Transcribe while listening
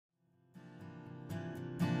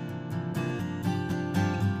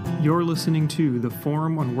You're listening to the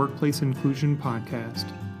Forum on Workplace Inclusion podcast.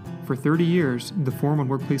 For 30 years, the Forum on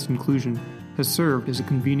Workplace Inclusion has served as a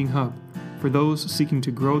convening hub for those seeking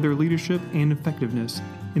to grow their leadership and effectiveness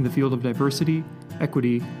in the field of diversity,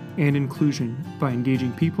 equity, and inclusion by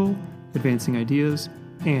engaging people, advancing ideas,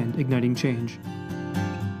 and igniting change.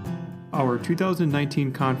 Our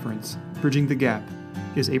 2019 conference, Bridging the Gap,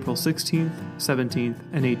 is April 16th, 17th,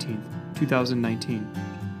 and 18th, 2019.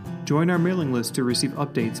 Join our mailing list to receive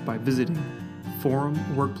updates by visiting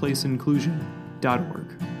forumworkplaceinclusion.org.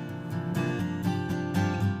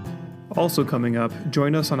 Also coming up,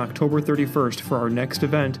 join us on October 31st for our next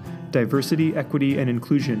event, Diversity, Equity, and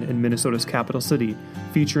Inclusion in Minnesota's capital city,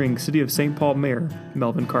 featuring City of St. Paul Mayor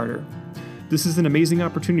Melvin Carter. This is an amazing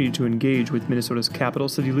opportunity to engage with Minnesota's capital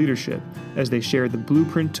city leadership as they share the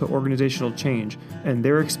blueprint to organizational change and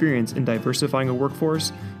their experience in diversifying a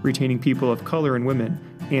workforce, retaining people of color and women,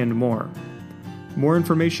 and more. More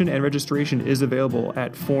information and registration is available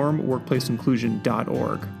at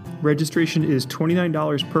forumworkplaceinclusion.org. Registration is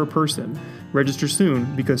 $29 per person. Register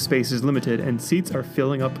soon because space is limited and seats are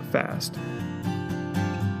filling up fast.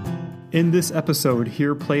 In this episode,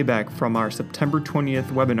 hear playback from our September 20th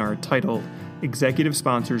webinar titled Executive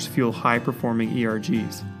Sponsors Fuel High-Performing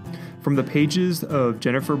ERGs. From the pages of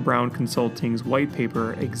Jennifer Brown Consulting's white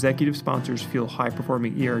paper, Executive Sponsors Fuel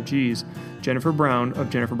High-Performing ERGs, Jennifer Brown of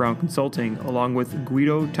Jennifer Brown Consulting, along with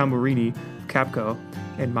Guido Tamburini of Capco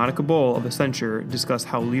and Monica Boll of Accenture, discuss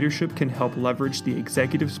how leadership can help leverage the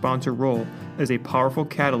executive sponsor role as a powerful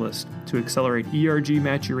catalyst to accelerate ERG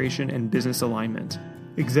maturation and business alignment.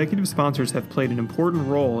 Executive sponsors have played an important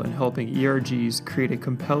role in helping ERGs create a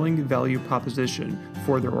compelling value proposition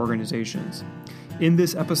for their organizations. In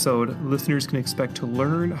this episode, listeners can expect to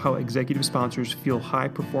learn how executive sponsors fuel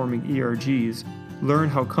high-performing ERGs, learn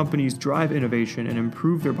how companies drive innovation and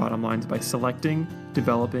improve their bottom lines by selecting,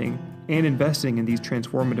 developing, and investing in these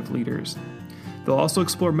transformative leaders. They'll also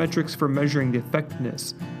explore metrics for measuring the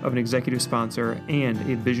effectiveness of an executive sponsor and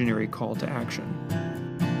a visionary call to action.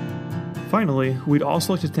 Finally, we'd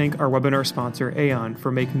also like to thank our webinar sponsor, Aon,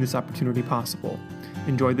 for making this opportunity possible.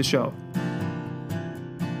 Enjoy the show.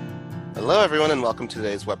 Hello, everyone, and welcome to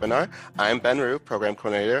today's webinar. I'm Ben Rue, Program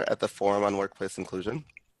Coordinator at the Forum on Workplace Inclusion.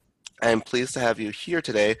 I am pleased to have you here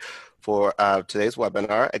today for today's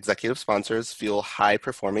webinar, Executive Sponsors Fuel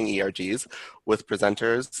High-Performing ERGs, with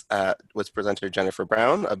presenter Jennifer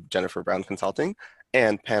Brown of Jennifer Brown Consulting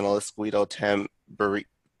and panelist Guido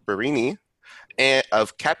Tamburini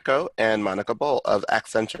of Capco and Monica Boll of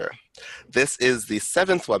Accenture. This is the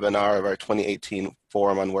 7th webinar of our 2018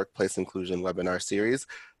 Forum on Workplace Inclusion webinar series,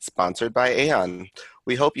 sponsored by Aon.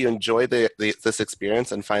 We hope you enjoy this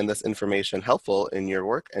experience and find this information helpful in your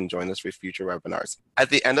work and join us for future webinars. At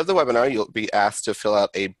the end of the webinar, you'll be asked to fill out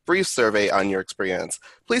a brief survey on your experience.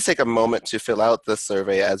 Please take a moment to fill out this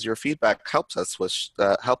survey as your feedback helps us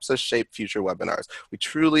shape future webinars. We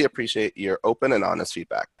truly appreciate your open and honest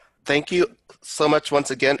feedback. Thank you so much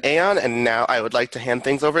once again, Aon, and now I would like to hand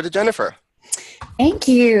things over to Jennifer. Thank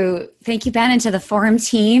you. Thank you, Ben, and to the Forum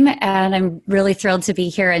team. And I'm really thrilled to be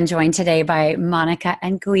here and joined today by Monica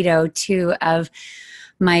and Guido, two of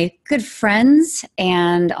my good friends,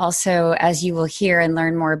 and also, as you will hear and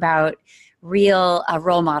learn more about, real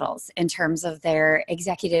role models in terms of their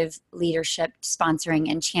executive leadership,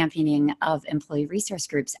 sponsoring, and championing of employee resource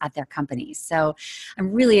groups at their companies. So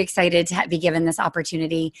I'm really excited to be given this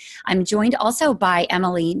opportunity. I'm joined also by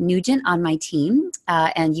Emily Nugent on my team,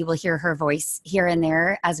 and you will hear her voice here and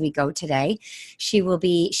there as we go today. She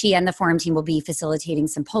and the Forum team will be facilitating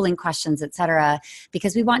some polling questions, etc.,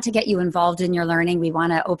 because we want to get you involved in your learning. We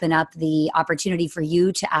want to open up the opportunity for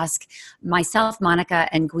you to ask myself, Monica,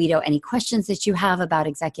 and Guido any questions that you have about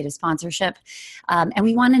executive sponsorship. And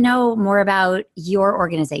we want to know more about your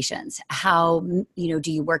organizations. How, do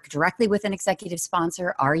you work directly with an executive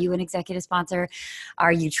sponsor? Are you an executive sponsor?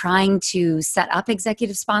 Are you trying to set up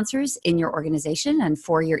executive sponsors in your organization and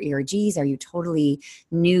for your ERGs? Are you totally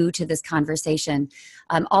new to this conversation?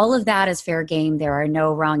 All of that is fair game. There are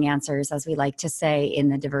no wrong answers, as we like to say in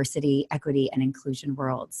the diversity, equity, and inclusion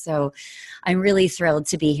world. So I'm really thrilled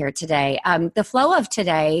to be here today. The flow of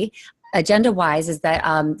today, agenda-wise, is that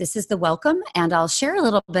this is the welcome, and I'll share a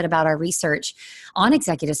little bit about our research on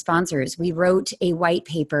executive sponsors. We wrote a white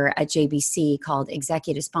paper at JBC called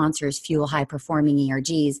Executive Sponsors Fuel High-Performing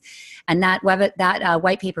ERGs, and that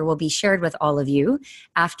white paper will be shared with all of you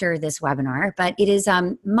after this webinar. But it is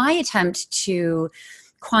my attempt to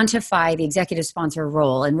quantify the executive sponsor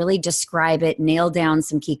role and really describe it, nail down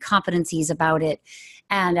some key competencies about it.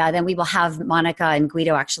 And then we will have Monica and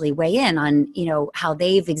Guido actually weigh in on, how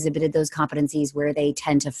they've exhibited those competencies, where they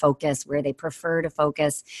tend to focus, where they prefer to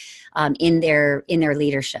focus in their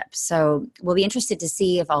leadership. So we'll be interested to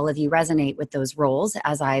see if all of you resonate with those roles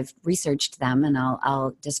as I've researched them, and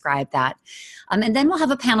I'll describe that. And then we'll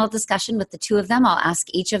have a panel discussion with the two of them. I'll ask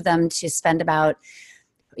each of them to spend about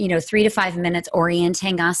 3 to 5 minutes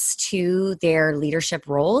orienting us to their leadership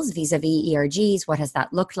roles vis-a-vis ERGs. What has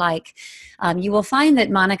that looked like? You will find that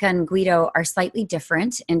Monica and Guido are slightly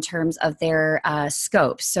different in terms of their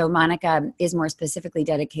scope. So Monica is more specifically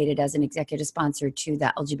dedicated as an executive sponsor to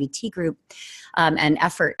the LGBT group and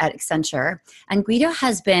effort at Accenture. And Guido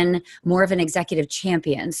has been more of an executive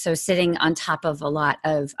champion, so sitting on top of a lot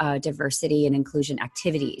of diversity and inclusion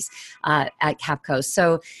activities at Capco.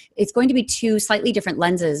 So it's going to be two slightly different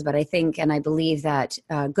lenses, but I think and I believe that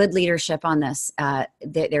good leadership on this,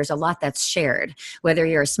 there's a lot that's shared, whether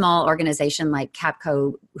you're a small organization like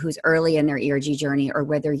Capco who's early in their ERG journey, or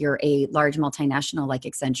whether you're a large multinational like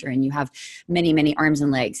Accenture and you have many, many arms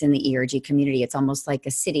and legs in the ERG community. It's almost like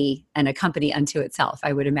a city and a company unto itself,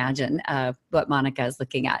 I would imagine, what Monica is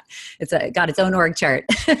looking at. It's got its own org chart.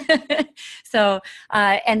 So,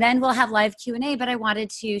 and then we'll have live Q&A, but I wanted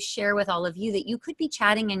to share with all of you that you could be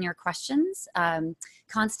chatting in your questions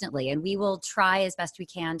constantly, and we will try as best we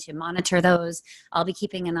can to monitor those. I'll be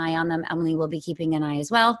keeping an eye on them. Emily will be keeping an eye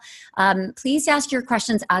as well. Please ask your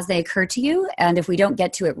questions as they occur to you, and if we don't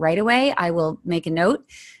get to it right away, I will make a note,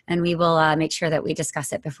 and we will make sure that we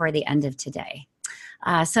discuss it before the end of today.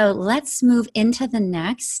 So let's move into the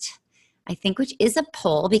next, I think, which is a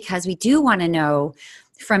poll, because we do want to know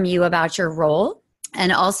from you about your role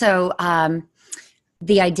and also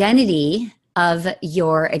the identity of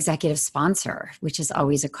your executive sponsor, which is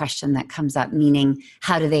always a question that comes up, meaning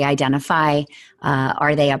how do they identify?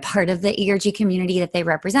 Are they a part of the ERG community that they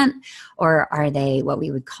represent, or are they what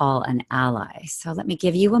we would call an ally? So let me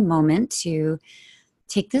give you a moment to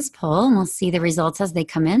take this poll, and we'll see the results as they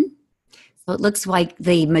come in. So it looks like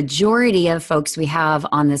the majority of folks we have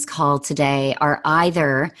on this call today are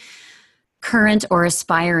either current or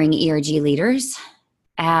aspiring ERG leaders.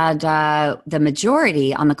 And the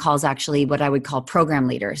majority on the call is actually what I would call program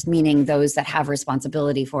leaders, meaning those that have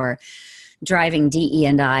responsibility for driving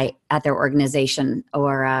DE&I at their organization,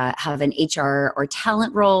 or have an HR or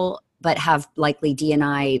talent role, but have likely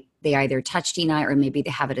D&I. They either touch D&I or maybe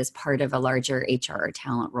they have it as part of a larger HR or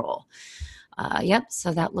talent role. Yep,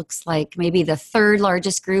 so that looks like maybe the third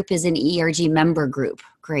largest group is an ERG member group.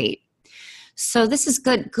 Great. So this is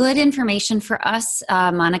good information for us,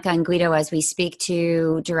 Monica and Guido, as we speak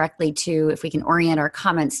directly to, if we can orient our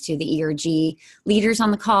comments to the ERG leaders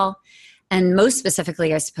on the call, and most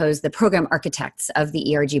specifically, I suppose, the program architects of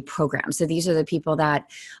the ERG program. So these are the people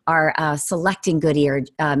that are selecting good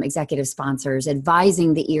executive sponsors,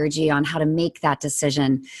 advising the ERG on how to make that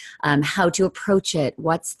decision, how to approach it,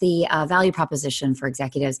 what's the value proposition for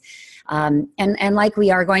executives. And like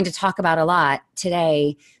we are going to talk about a lot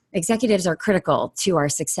today, executives are critical to our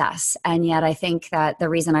success. And yet I think that the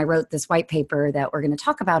reason I wrote this white paper that we're going to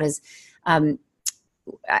talk about is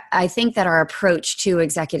I think that our approach to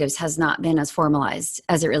executives has not been as formalized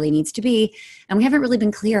as it really needs to be. And we haven't really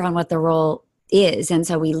been clear on what the role is. And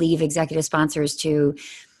so we leave executive sponsors to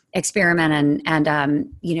experiment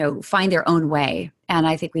and find their own way. And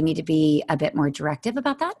I think we need to be a bit more directive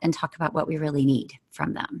about that and talk about what we really need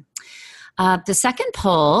from them. The second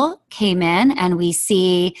poll came in, and we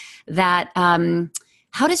see that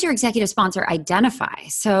how does your executive sponsor identify?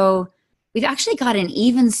 So we've actually got an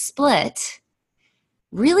even split,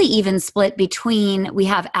 really even split between, we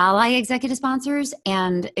have ally executive sponsors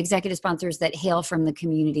and executive sponsors that hail from the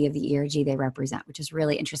community of the ERG they represent, which is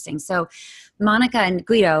really interesting. So Monica and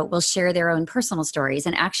Guido will share their own personal stories,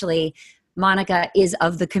 and actually Monica is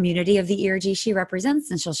of the community of the ERG she represents,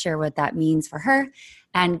 and she'll share what that means for her.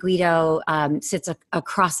 And Guido sits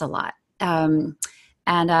across a lot and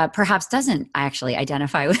perhaps doesn't actually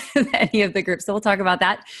identify with any of the groups. So we'll talk about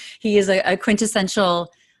that. He is a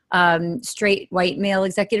quintessential straight white male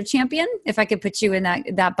executive champion, if I could put you in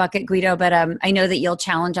that bucket, Guido. But I know that you'll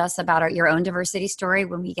challenge us about your own diversity story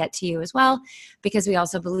when we get to you as well, because we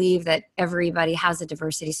also believe that everybody has a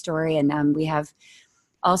diversity story, and we have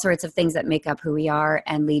all sorts of things that make up who we are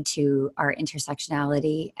and lead to our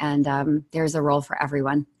intersectionality. And there's a role for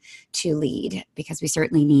everyone to lead, because we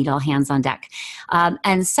certainly need all hands on deck.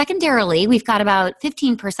 And secondarily, we've got about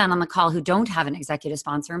 15% on the call who don't have an executive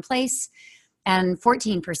sponsor in place, and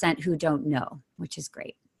 14% who don't know, which is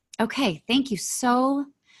great. Okay, thank you so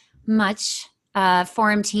much,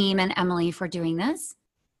 Forum team and Emily, for doing this.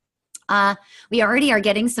 We already are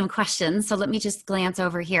getting some questions, so let me just glance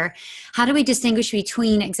over here. How do we distinguish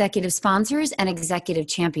between executive sponsors and executive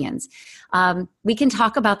champions? We can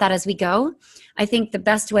talk about that as we go. I think the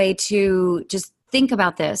best way to just think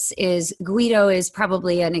about this is Guido is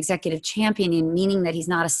probably an executive champion, meaning that he's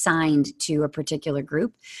not assigned to a particular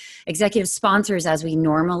group. Executive sponsors, as we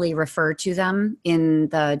normally refer to them in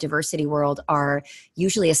the diversity world, are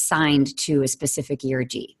usually assigned to a specific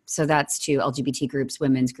ERG. So that's to LGBT groups,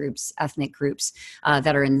 women's groups, ethnic groups,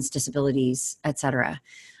 veterans, disabilities, etc.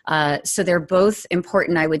 So they're both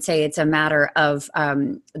important. I would say it's a matter of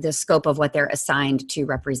the scope of what they're assigned to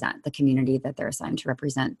represent, the community that they're assigned to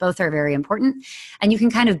represent. Both are very important. And you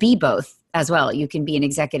can kind of be both as well. You can be an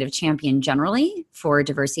executive champion generally for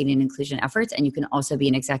diversity and inclusion efforts, and you can also be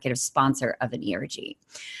an executive sponsor of an ERG.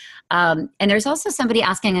 And there's also somebody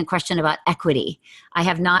asking a question about equity. I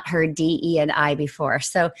have not heard D, E, and I before.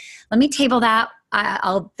 So let me table that.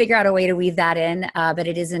 I'll figure out a way to weave that in, but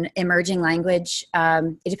it is an emerging language.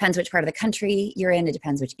 It depends which part of the country you're in. It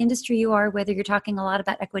depends which industry you are, whether you're talking a lot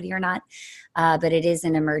about equity or not. But it is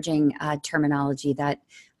an emerging terminology that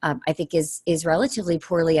I think is relatively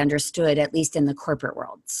poorly understood, at least in the corporate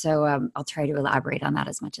world. So I'll try to elaborate on that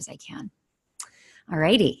as much as I can.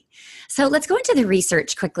 Alrighty. So let's go into the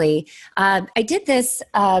research quickly. I did this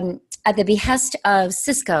at the behest of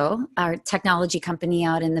Cisco, our technology company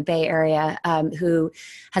out in the Bay Area, who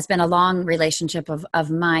has been a long relationship of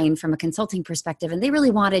mine from a consulting perspective. And they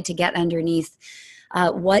really wanted to get underneath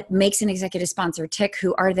what makes an executive sponsor tick.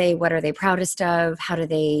 Who are they? What are they proudest of? How do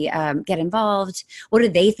they get involved? What do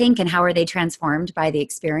they think? And how are they transformed by the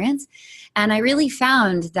experience? And I really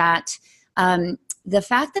found that the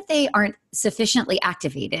fact that they aren't sufficiently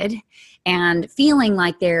activated and feeling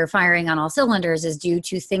like they're firing on all cylinders is due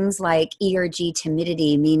to things like ERG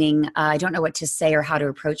timidity, meaning I don't know what to say or how to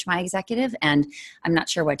approach my executive, and I'm not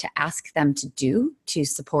sure what to ask them to do to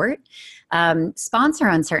support. Sponsor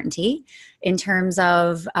uncertainty in terms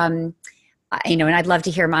of and I'd love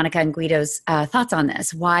to hear Monica and Guido's thoughts on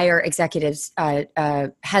this. Why are executives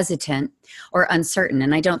hesitant or uncertain?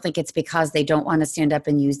 And I don't think it's because they don't want to stand up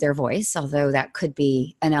and use their voice, although that could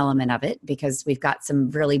be an element of it, because we've got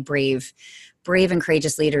some really brave and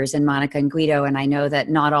courageous leaders in Monica and Guido, and I know that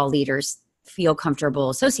not all leaders feel comfortable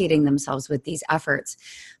associating themselves with these efforts.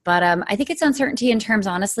 But I think it's uncertainty in terms,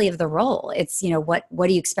 honestly, of the role. It's, what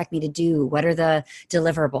do you expect me to do? What are the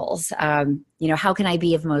deliverables? How can I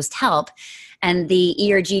be of most help? And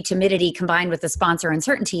the ERG timidity combined with the sponsor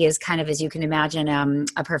uncertainty is kind of, as you can imagine,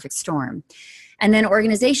 a perfect storm. And then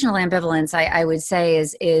organizational ambivalence, I would say,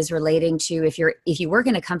 is relating to if you work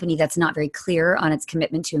in a company that's not very clear on its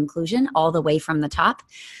commitment to inclusion all the way from the top,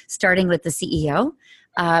 starting with the CEO.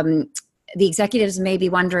 The executives may be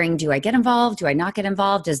wondering, do I get involved? Do I not get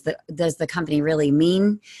involved? Does the company really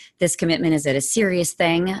mean this commitment? Is it a serious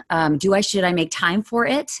thing? Should I make time for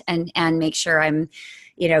it and make sure I'm,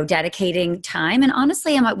 dedicating time? And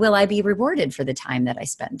honestly, will I be rewarded for the time that I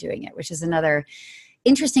spend doing it? Which is another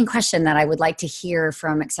interesting question that I would like to hear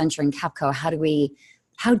from Accenture and Capco.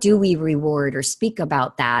 How do we reward or speak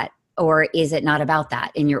about that? Or is it not about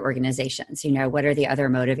that in your organizations? What are the other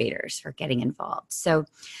motivators for getting involved? So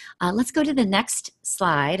let's go to the next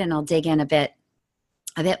slide and I'll dig in a bit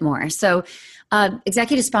more. So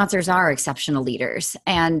executive sponsors are exceptional leaders,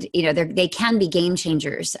 and they can be game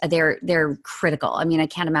changers. They're critical. I mean, I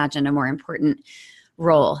can't imagine a more important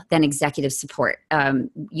role than executive support.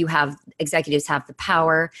 Executives have the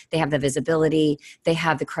power, they have the visibility, they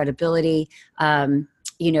have the credibility.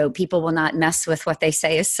 People will not mess with what they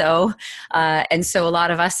say is so. And so a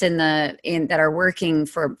lot of us that are working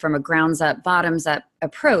from a grounds up, bottoms up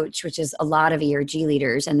approach, which is a lot of ERG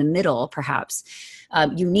leaders in the middle, perhaps,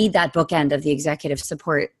 you need that bookend of the executive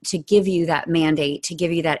support to give you that mandate, to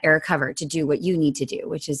give you that air cover to do what you need to do,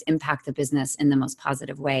 which is impact the business in the most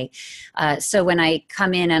positive way. So when I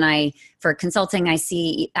come in and for consulting, I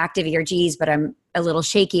see active ERGs, but I'm a little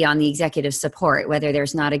shaky on the executive support, whether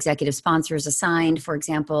there's not executive sponsors assigned, for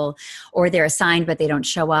example, or they're assigned, but they don't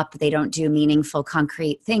show up, they don't do meaningful,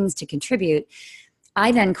 concrete things to contribute.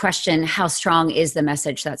 I then question how strong is the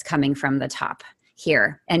message that's coming from the top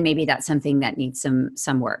here, and maybe that's something that needs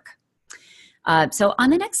some work. So on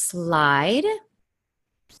the next slide,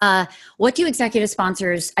 what do executive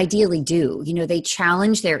sponsors ideally do? They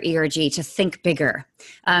challenge their ERG to think bigger.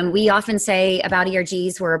 We often say about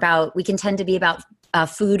ERGs, we can tend to be about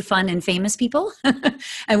food, fun, and famous people.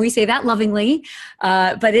 And we say that lovingly.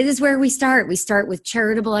 But it is where we start. We start with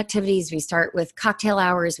charitable activities. We start with cocktail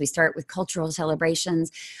hours. We start with cultural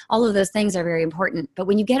celebrations. All of those things are very important. But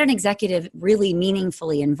when you get an executive really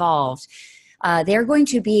meaningfully involved, they're going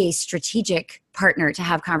to be a strategic partner to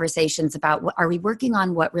have conversations about are we working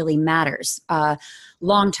on what really matters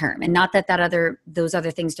long term, and not that those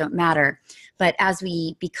other things don't matter, but as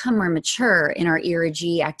we become more mature in our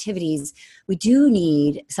ERG activities, we do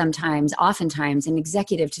need oftentimes an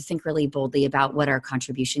executive to think really boldly about what our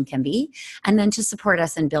contribution can be, and then to support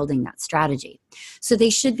us in building that strategy. So they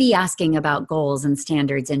should be asking about goals and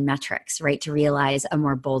standards and metrics, right, to realize a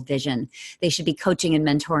more bold vision. They should be coaching and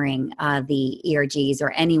mentoring the ERGs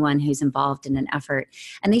or anyone who's involved in an effort,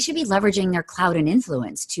 and they should be leveraging their clout and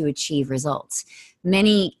influence to achieve results.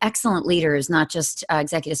 Many excellent leaders, not just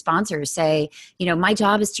executive sponsors, say, my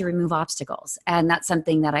job is to remove obstacles. And that's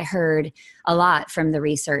something that I heard a lot from the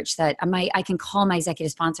research, that I can call my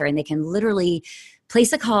executive sponsor and they can literally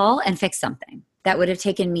place a call and fix something that would have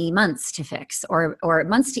taken me months to fix, or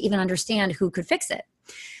months to even understand who could fix it.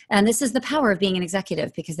 And this is the power of being an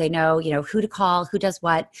executive, because they know, who to call, who does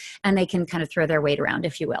what, and they can kind of throw their weight around,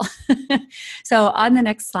 if you will. So on the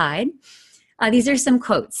next slide, these are some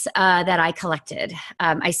quotes that I collected.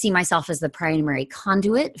 I see myself as the primary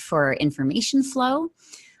conduit for information flow.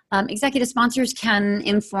 Executive sponsors can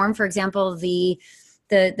inform, for example, the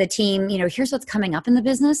team, here's what's coming up in the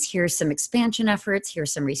business. Here's some expansion efforts.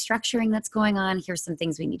 Here's some restructuring that's going on. Here's some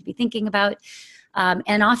things we need to be thinking about.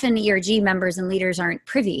 And often ERG members and leaders aren't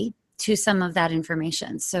privy to some of that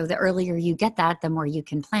information. So the earlier you get that, the more you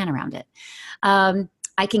can plan around it.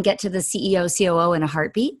 I can get to the CEO, COO in a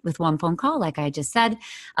heartbeat with one phone call, like I just said.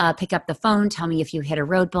 Pick up the phone, tell me if you hit a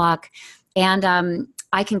roadblock, and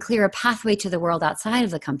I can clear a pathway to the world outside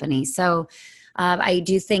of the company. So I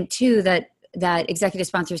do think, too, that executive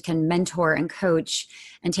sponsors can mentor and coach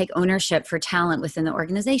and take ownership for talent within the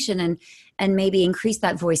organization, and maybe increase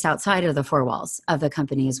that voice outside of the four walls of the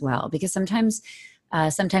company as well. Because sometimes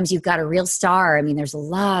you've got a real star. I mean, there's a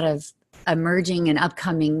lot of emerging and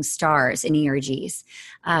upcoming stars in ERGs.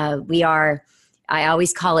 I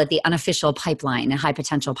always call it the unofficial pipeline, a high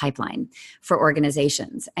potential pipeline for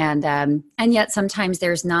organizations. And yet sometimes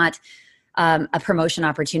there's not a promotion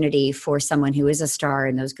opportunity for someone who is a star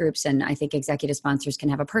in those groups. And I think executive sponsors can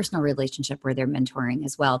have a personal relationship where they're mentoring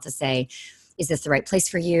as well, to say, is this the right place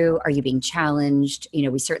for you? Are you being challenged?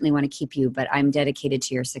 We certainly want to keep you, but I'm dedicated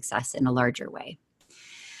to your success in a larger way.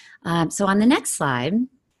 So on the next slide,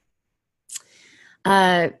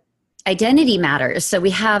 identity matters. So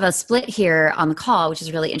we have a split here on the call, which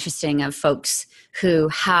is really interesting, of folks who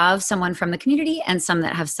have someone from the community and some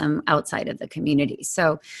that have some outside of the community.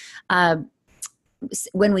 So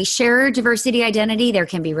when we share diversity identity, there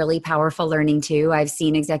can be really powerful learning too. I've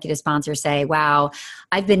seen executive sponsors say, wow,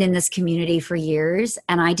 I've been in this community for years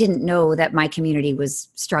and I didn't know that my community was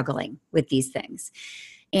struggling with these things.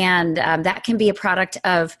 And that can be a product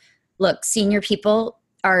of, look, senior people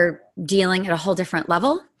are dealing at a whole different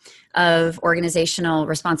level of organizational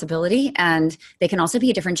responsibility, and they can also be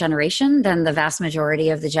a different generation than the vast majority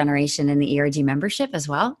of the generation in the ERG membership as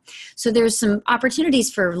well. So there's some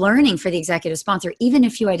opportunities for learning for the executive sponsor, even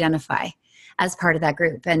if you identify as part of that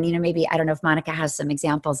group. And, maybe, I don't know if Monica has some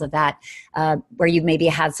examples of that, where you've maybe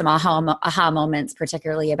had some aha moments,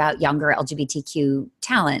 particularly about younger LGBTQ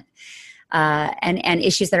talent, and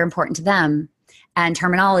issues that are important to them, and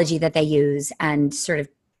terminology that they use, and sort of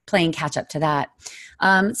playing catch up to that.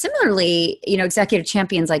 Similarly, executive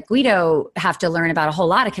champions like Guido have to learn about a whole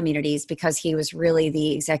lot of communities, because he was really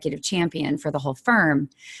the executive champion for the whole firm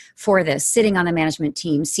for this, sitting on the management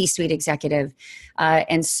team, C-suite executive.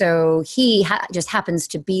 And so he just happens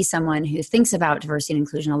to be someone who thinks about diversity and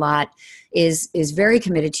inclusion a lot, is very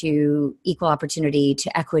committed to equal opportunity,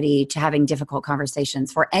 to equity, to having difficult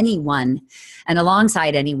conversations for anyone and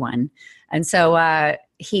alongside anyone. And so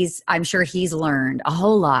I'm sure he's learned a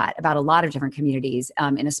whole lot about a lot of different communities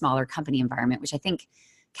in a smaller company environment, which I think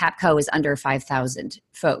Capco is under 5,000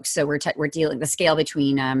 folks. So we're dealing, the scale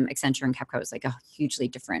between Accenture and Capco is like a hugely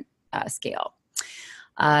different scale.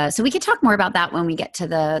 So we could talk more about that when we get to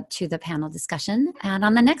the panel discussion. And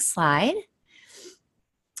on the next slide,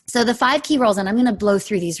 so the 5 key roles, and I'm going to blow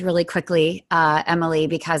through these really quickly, Emily,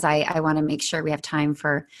 because I want to make sure we have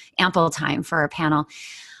ample time for our panel.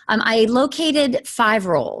 I located 5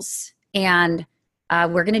 roles, and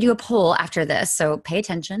we're going to do a poll after this, so pay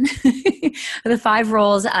attention. The 5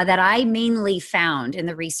 roles that I mainly found in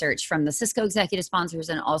the research from the Cisco executive sponsors,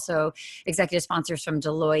 and also executive sponsors from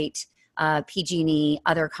Deloitte, PG&E,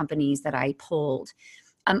 other companies that I polled.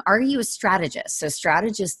 Are you a strategist? So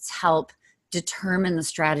strategists help determine the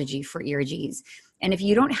strategy for ERGs. And if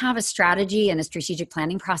you don't have a strategy and a strategic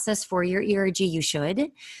planning process for your ERG, you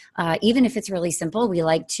should. Even if it's really simple, we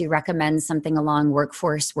like to recommend something along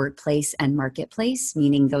workforce, workplace, and marketplace,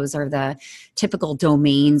 meaning those are the typical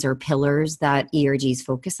domains or pillars that ERGs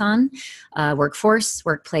focus on: workforce,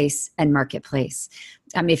 workplace, and marketplace.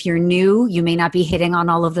 If you're new, you may not be hitting on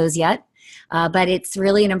all of those yet. But it's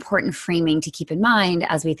really an important framing to keep in mind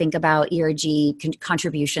as we think about ERG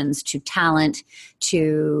contributions to talent,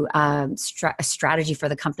 to a strategy for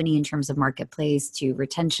the company in terms of marketplace, to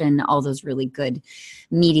retention, all those really good,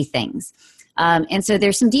 meaty things. And so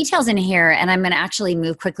there's some details in here, and I'm going to actually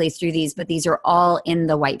move quickly through these, but these are all in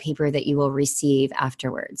the white paper that you will receive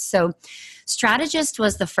afterwards. So strategist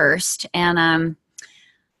was the first, and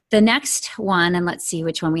the next one, and let's see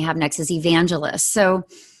which one we have next, is evangelist. So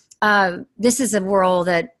this is a role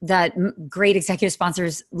that great executive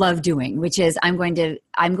sponsors love doing, which is I'm going to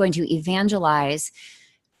evangelize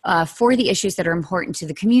for the issues that are important to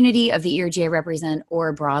the community of the ERG I represent,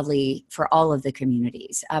 or broadly for all of the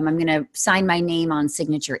communities. I'm going to sign my name on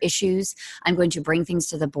signature issues. I'm going to bring things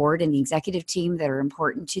to the board and the executive team that are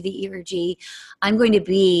important to the ERG. I'm going to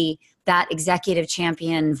be that executive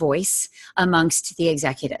champion voice amongst the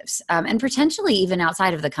executives, and potentially even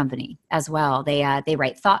outside of the company as well. They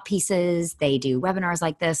write thought pieces, they do webinars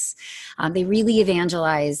like this. They really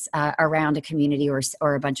evangelize around a community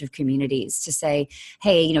or a bunch of communities to say,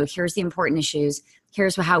 hey, here's the important issues.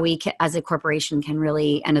 Here's how we as a corporation can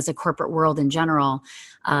really, and as a corporate world in general,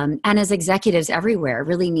 and as executives everywhere,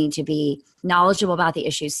 really need to be knowledgeable about the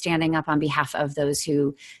issues, standing up on behalf of those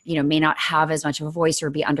who, may not have as much of a voice or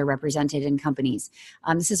be underrepresented in companies.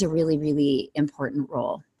 This is a really, really important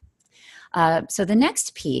role. So the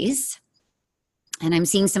next piece, and I'm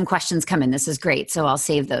seeing some questions come in. This is great. So I'll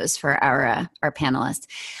save those for our panelists.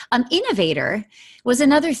 Innovator was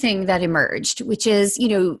another thing that emerged, which is,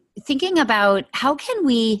 thinking about how can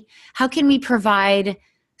we provide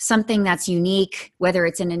something that's unique, whether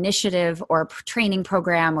it's an initiative or a training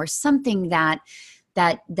program or something that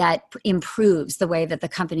improves the way that the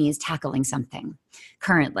company is tackling something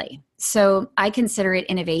currently. So I consider it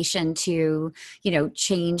innovation to,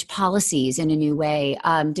 change policies in a new way,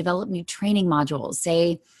 develop new training modules.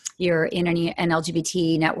 Say you're in an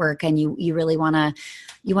LGBT network and you really want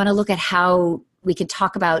to look at how we could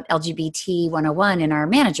talk about LGBT 101 in our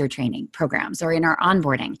manager training programs or in our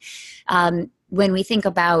onboarding. When we think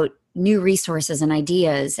about new resources and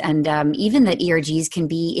ideas, and even that ERGs can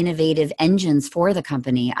be innovative engines for the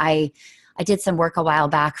company. I did some work a while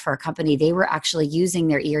back for a company. They were actually using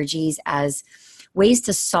their ERGs as ways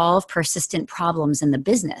to solve persistent problems in the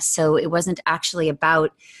business. So it wasn't actually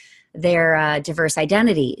about their diverse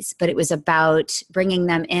identities, but it was about bringing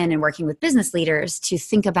them in and working with business leaders to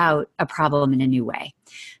think about a problem in a new way.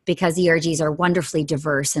 Because ERGs are wonderfully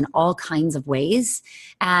diverse in all kinds of ways,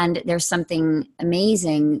 and there's something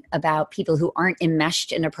amazing about people who aren't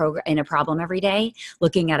enmeshed in a problem every day,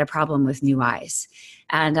 looking at a problem with new eyes,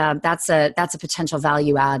 and that's a potential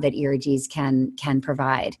value add that ERGs can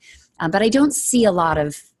provide. But I don't see a lot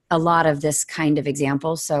of this kind of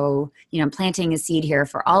example. So, I'm planting a seed here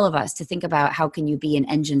for all of us to think about how can you be an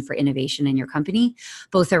engine for innovation in your company,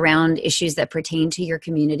 both around issues that pertain to your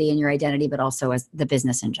community and your identity, but also as the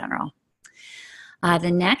business in general.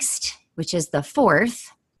 The next, which is the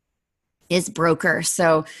fourth, is broker.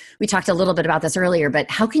 So we talked a little bit about this earlier,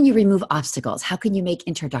 but how can you remove obstacles? How can you make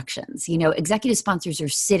introductions? Executive sponsors are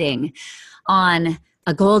sitting on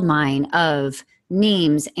a gold mine of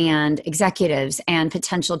names and executives and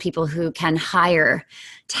potential people who can hire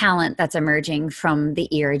talent that's emerging from the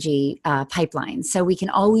ERG pipeline. So we can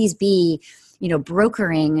always be,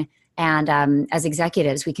 brokering, and as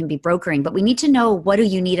executives, we can be brokering, but we need to know, what do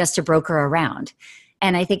you need us to broker around?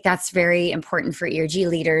 And I think that's very important for ERG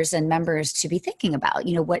leaders and members to be thinking about.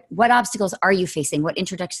 What obstacles are you facing? What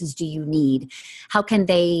introductions do you need? How can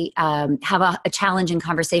they have a challenging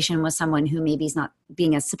conversation with someone who maybe is not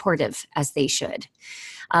being as supportive as they should?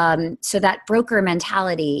 So that broker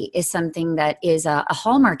mentality is something that is a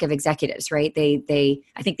hallmark of executives, right? I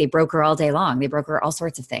think they broker all day long. They broker all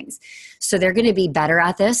sorts of things. So they're going to be better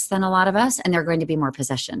at this than a lot of us, and they're going to be more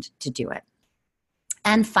positioned to do it.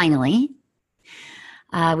 And finally,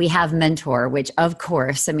 we have mentor, which of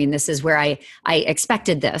course, this is where I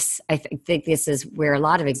expected this. I think this is where a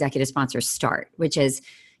lot of executive sponsors start, which is,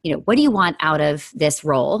 what do you want out of this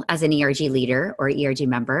role as an ERG leader or ERG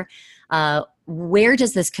member? Where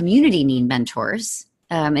does this community need mentors?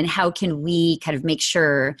 And how can we kind of make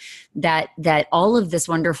sure that all of this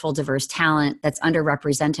wonderful diverse talent that's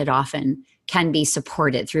underrepresented often can be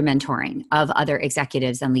supported through mentoring of other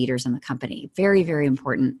executives and leaders in the company. Very, very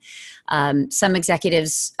important. Some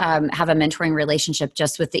executives have a mentoring relationship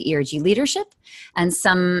just with the ERG leadership, and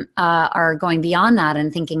some are going beyond that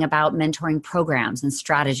and thinking about mentoring programs and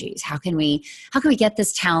strategies. How can we get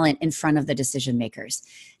this talent in front of the decision makers?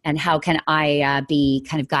 And how can I be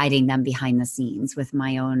kind of guiding them behind the scenes with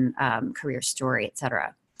my own career story, et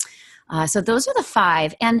cetera. So those are the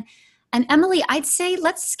 5. And Emily, I'd say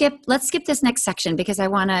let's skip this next section because I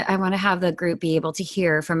want to have the group be able to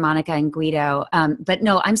hear from Monica and Guido. But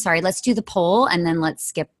no, I'm sorry. Let's do the poll and then let's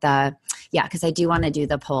skip because I do want to do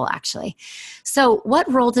the poll actually. So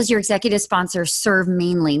what role does your executive sponsor serve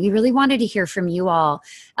mainly? We really wanted to hear from you all.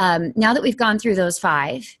 Now that we've gone through those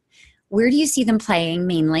 5, where do you see them playing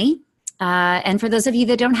mainly? And for those of you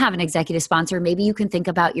that don't have an executive sponsor, maybe you can think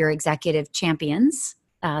about your executive champions,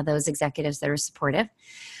 those executives that are supportive.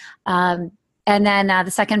 And then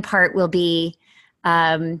the second part will be,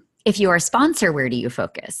 if you are a sponsor, where do you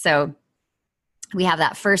focus? So we have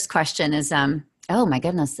that first question is, oh my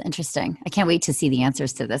goodness, interesting. I can't wait to see the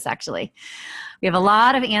answers to this actually. We have a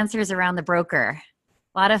lot of answers around the broker,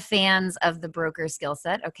 a lot of fans of the broker skill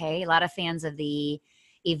set. Okay. A lot of fans of the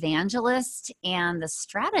evangelist and the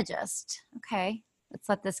strategist. Okay. Let's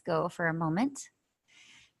let this go for a moment.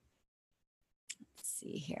 Let's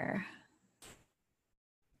see here.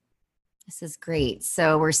 This is great.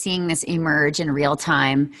 So we're seeing this emerge in real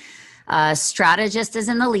time. Strategist is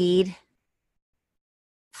in the lead,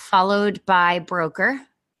 followed by broker,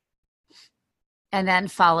 and then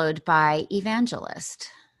followed by evangelist.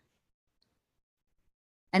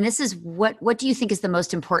 And this is what do you think is the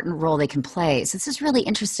most important role they can play? So this is really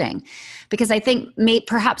interesting because I think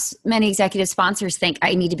perhaps many executive sponsors think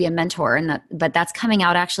I need to be a mentor, but that's coming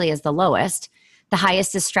out actually as the lowest. The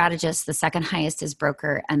highest is strategist, the second highest is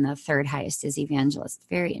broker, and the third highest is evangelist.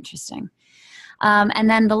 Very interesting. And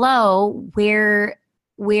then below, where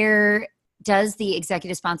does the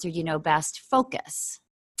executive sponsor best focus?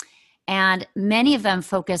 And many of them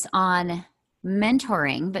focus on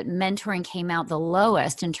mentoring, but mentoring came out the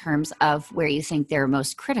lowest in terms of where you think they're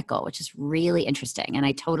most critical, which is really interesting. And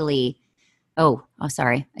I totally,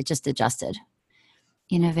 sorry, I just adjusted.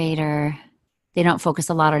 Innovator. They don't focus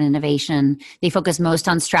a lot on innovation. They focus most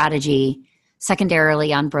on strategy,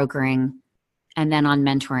 secondarily on brokering, and then on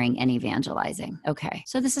mentoring and evangelizing. Okay,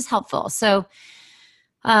 so this is helpful. So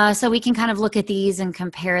we can kind of look at these and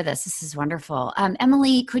compare this. This is wonderful.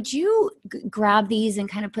 Emily, could you grab these and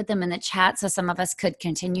kind of put them in the chat so some of us could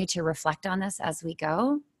continue to reflect on this as we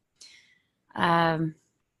go? I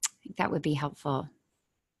think that would be helpful.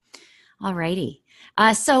 All righty.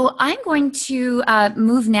 So I'm going to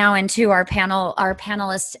move now into our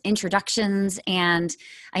panelists' introductions, and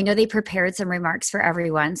I know they prepared some remarks for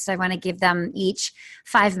everyone, so I want to give them each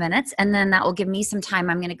 5 minutes, and then that will give me some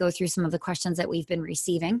time. I'm going to go through some of the questions that we've been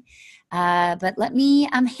receiving. But let me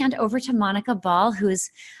hand over to Monica Ball,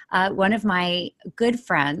 who's one of my good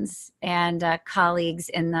friends and colleagues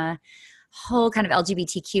in the whole kind of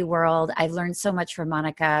LGBTQ world. I've learned so much from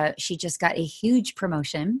Monica. She just got a huge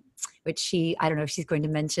promotion, which I don't know if she's going to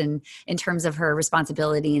mention in terms of her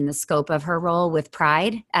responsibility and the scope of her role with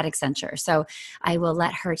Pride at Accenture. So I will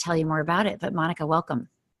let her tell you more about it. But Monica, welcome.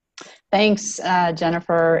 Thanks,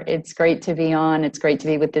 Jennifer. It's great to be on. It's great to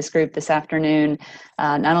be with this group this afternoon,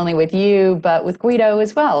 not only with you, but with Guido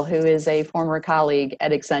as well, who is a former colleague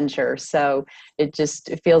at Accenture. So it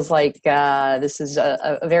feels like this is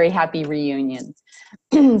a very happy reunion.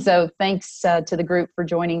 So thanks to the group for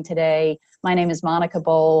joining today. My name is Monica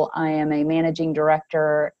Bohl. I am a managing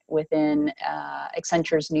director within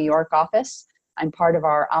Accenture's New York office. I'm part of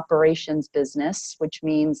our operations business, which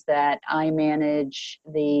means that I manage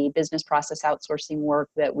the business process outsourcing work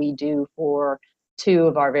that we do for 2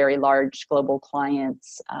 of our very large global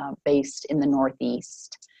clients based in the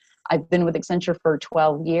Northeast. I've been with Accenture for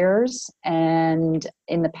 12 years, and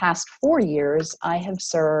in the past 4 years, I have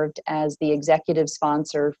served as the executive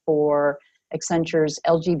sponsor for Accenture's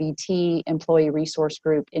LGBT employee resource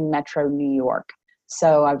group in Metro New York.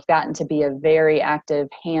 So I've gotten to be a very active,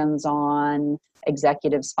 hands-on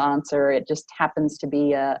executive sponsor. It just happens to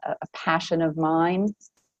be a passion of mine.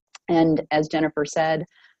 And as Jennifer said,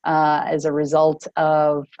 as a result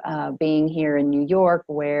of being here in New York,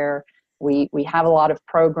 where we have a lot of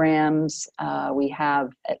programs, we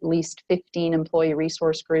have at least 15 employee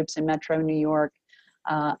resource groups in Metro New York.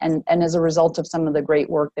 And as a result of some of the great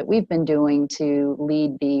work that we've been doing to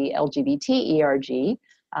lead the LGBT ERG,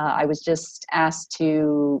 I was just asked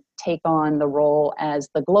to take on the role as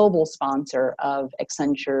the global sponsor of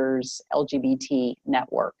Accenture's LGBT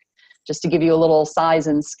network. Just to give you a little size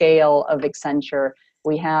and scale of Accenture,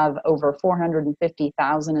 We have over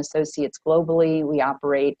 450,000 associates globally. We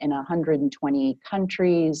operate in 120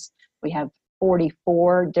 countries. We have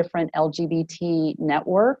 44 different LGBT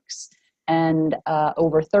networks and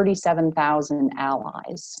over 37,000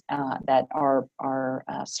 allies that are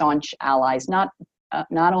staunch allies, not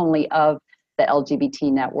only of the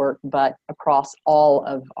LGBT network, but across all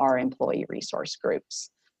of our employee resource groups.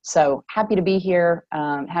 So happy to be here,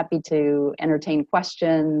 happy to entertain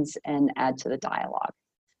questions and add to the dialogue.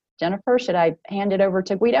 Jennifer, should I hand it over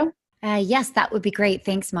to Guido? Yes, that would be great.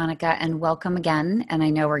 Thanks, Monica, and welcome again. And I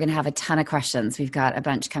know we're going to have a ton of questions. We've got a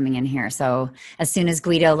bunch coming in here. So as soon as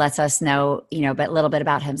Guido lets us know, but a little bit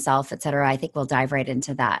about himself, et cetera, I think we'll dive right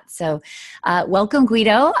into that. So welcome,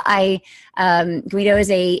 Guido. Guido is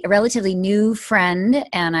a relatively new friend,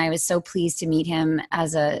 and I was so pleased to meet him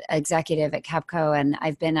as an executive at Capco. And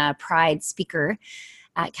I've been a Pride speaker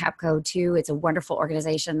at Capco too. It's a wonderful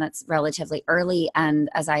organization that's relatively early, and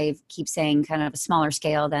as I keep saying, kind of a smaller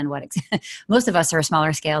scale than what most of us are a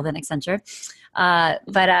smaller scale than Accenture.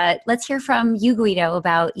 But let's hear from you, Guido,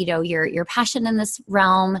 about your passion in this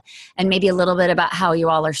realm, and maybe a little bit about how you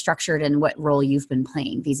all are structured and what role you've been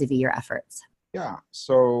playing vis-a-vis your efforts. Yeah.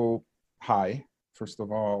 So, hi. First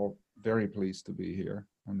of all, very pleased to be here.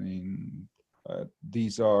 I mean,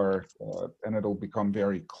 these are, and it'll become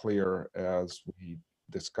very clear as we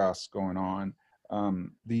discuss going on.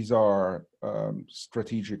 These are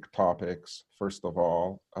strategic topics, first of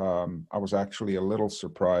all. I was actually a little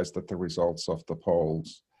surprised that the results of the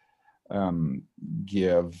polls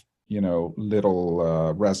give,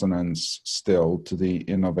 little resonance still to the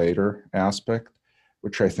innovator aspect,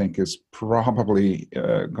 which I think is probably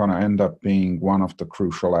going to end up being one of the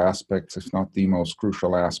crucial aspects, if not the most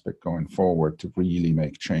crucial aspect going forward to really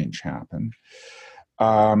make change happen.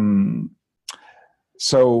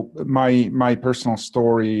 So my personal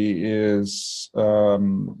story is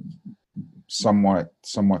somewhat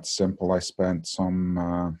simple. I spent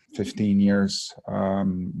some 15 years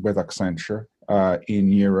with Accenture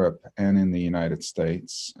in Europe and in the United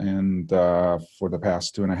States, and for the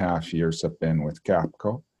past 2.5 years I've been with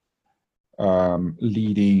Capco,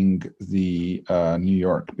 leading the New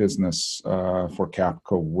York business for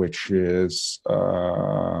Capco, which is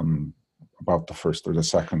about the first or the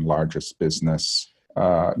second largest business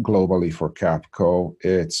globally for Capco.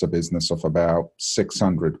 It's a business of about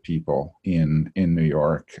 600 people in New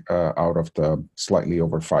York, out of the slightly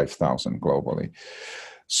over 5,000 globally.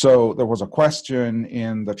 So there was a question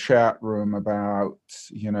in the chat room about,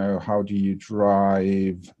 how do you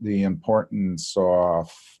drive the importance of,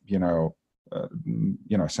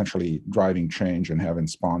 essentially driving change and having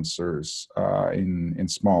sponsors in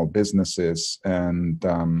small businesses. And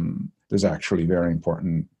there's actually very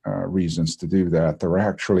important reasons to do that. There are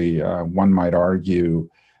actually, one might argue,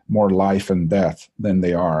 more life and death than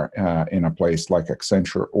they are in a place like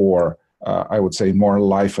Accenture, or I would say more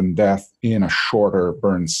life and death in a shorter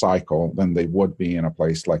burn cycle than they would be in a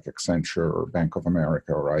place like Accenture or Bank of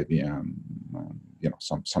America or IBM,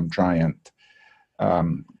 some giant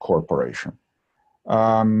corporation.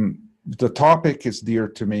 The topic is dear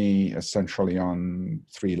to me essentially on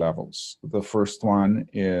 3 levels. The first one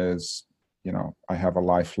is, I have a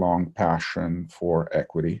lifelong passion for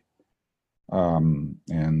equity,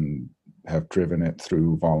 and have driven it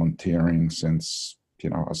through volunteering since,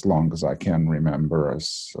 as long as I can remember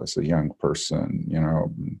as a young person,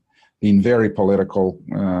 being very political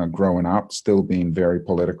growing up, still being very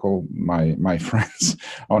political. My friends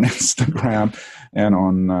on Instagram and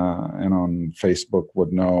on Facebook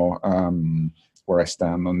would know where I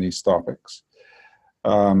stand on these topics.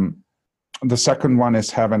 The second one is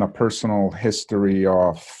having a personal history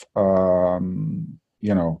of,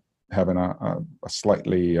 having a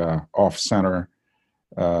slightly off-center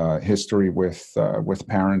history with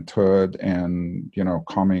parenthood, and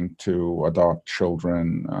coming to adopt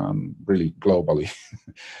children really globally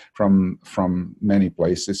from many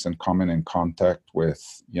places, and coming in contact with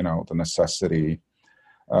the necessity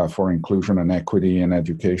for inclusion and equity in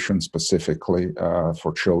education, specifically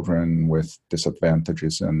for children with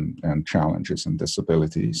disadvantages and challenges and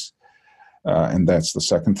disabilities. And that's the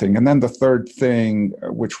second thing. And then the third thing,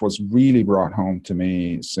 which was really brought home to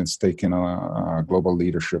me since taking a global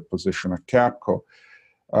leadership position at Capco,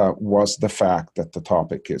 was the fact that the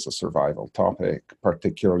topic is a survival topic,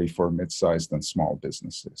 particularly for mid-sized and small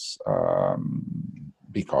businesses,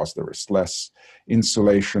 because there is less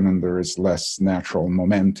insulation and there is less natural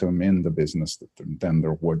momentum in the business than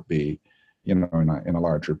there would be in a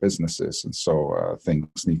larger businesses. And so things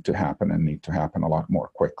need to happen a lot more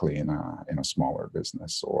quickly in a smaller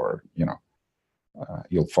business, or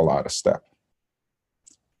you'll fall out of step.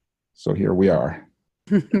 So here we are.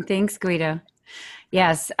 Thanks, Guido.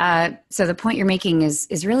 Yes. So the point you're making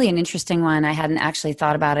is really an interesting one. I hadn't actually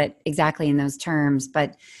thought about it exactly in those terms,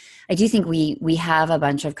 but I do think we have a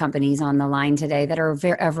bunch of companies on the line today that are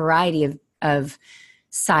a variety of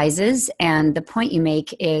sizes. And the point you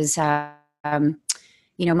make is,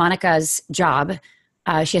 Monica's job,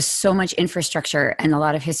 she has so much infrastructure and a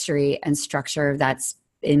lot of history and structure that's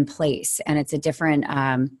in place. And it's a different,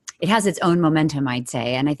 it has its own momentum, I'd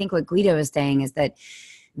say. And I think what Guido is saying is that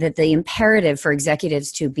the imperative for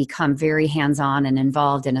executives to become very hands-on and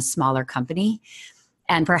involved in a smaller company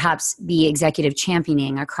and perhaps be executive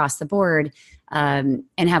championing across the board and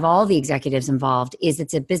have all the executives involved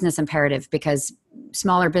it's a business imperative because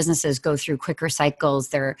smaller businesses go through quicker cycles.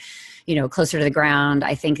 They're, closer to the ground.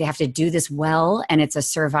 I think they have to do this well, and it's a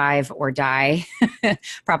survive or die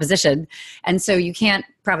proposition. And so you can't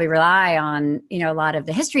probably rely on, a lot of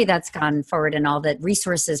the history that's gone forward and all the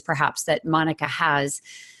resources perhaps that Monica has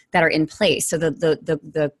that are in place. So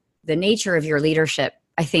the nature of your leadership,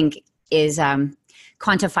 I think, is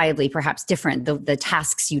quantifiably perhaps different. The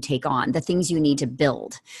tasks you take on, the things you need to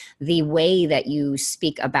build, the way that you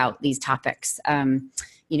speak about these topics.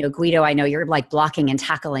 Guido, I know you're like blocking and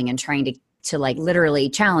tackling and trying to like literally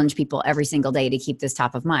challenge people every single day to keep this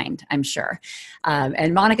top of mind, I'm sure.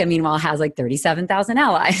 And Monica, meanwhile, has like 37,000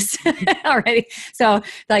 allies already. So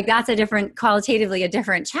like that's qualitatively a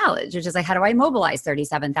different challenge, which is like, how do I mobilize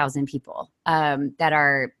 37,000 people that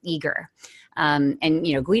are eager? And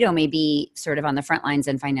Guido may be sort of on the front lines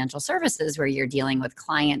in financial services where you're dealing with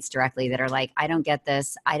clients directly that are like, I don't get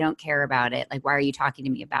this. I don't care about it. Like, why are you talking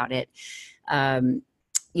to me about it?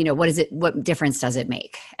 What difference does it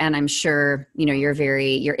make? And I'm sure,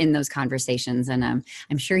 you're in those conversations, and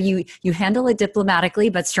I'm sure you handle it diplomatically,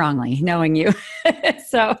 but strongly, knowing you.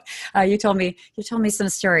 So you told me some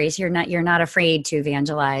stories. You're not afraid to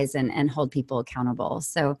evangelize and hold people accountable.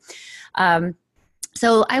 So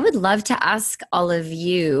I would love to ask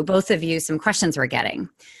both of you, some questions we're getting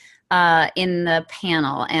in the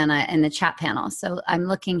panel and in the chat panel. So I'm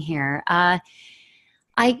looking here. I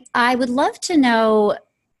would love to know,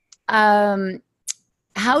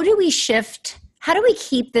 how do we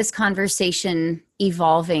keep this conversation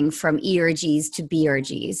evolving from ERGs to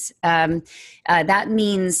BRGs? That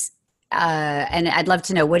means, and I'd love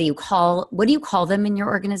to know, what do you call them in your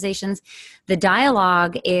organizations? The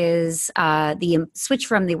dialogue is the switch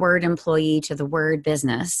from the word employee to the word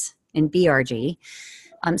business in BRG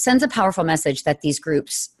sends a powerful message that these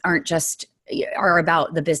groups are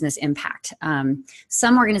about the business impact.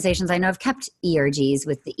 Some organizations I know have kept ERGs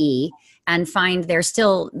with the E and find they're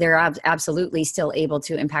absolutely still able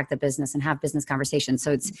to impact the business and have business conversations.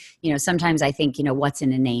 So it's, sometimes I think, what's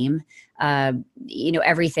in a name,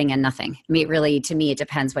 everything and nothing. I mean, really, to me, it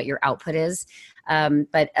depends what your output is.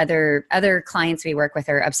 But other clients we work with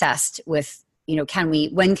are obsessed with,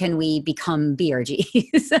 when can we become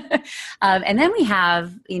BRGs? And then we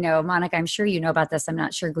have, Monica, I'm sure you know about this. I'm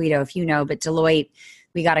not sure, Guido, if you know, but Deloitte,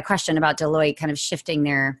 we got a question about Deloitte kind of shifting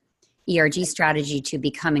their ERG strategy to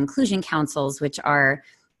become inclusion councils, which are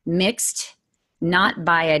mixed, not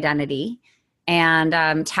by identity,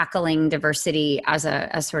 and tackling diversity as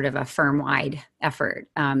a sort of a firm-wide effort,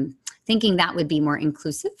 thinking that would be more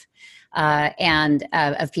inclusive. And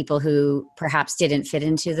of people who perhaps didn't fit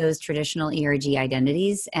into those traditional ERG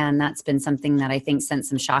identities. And that's been something that I think sent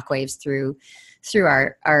some shockwaves through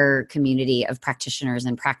our community of practitioners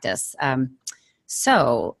and practice.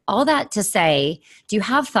 So all that to say, do you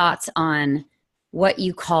have thoughts on what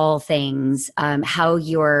you call things, how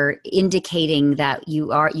you're indicating that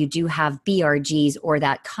you do have BRGs or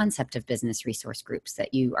that concept of business resource groups,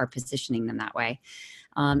 that you are positioning them that way?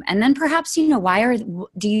 And then perhaps, why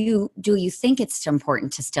do you think it's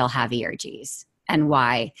important to still have ERGs, and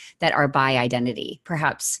why, that are by identity?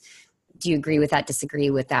 Perhaps, do you agree with that, disagree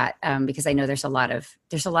with that? Because I know there's a lot of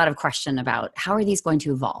question about how are these going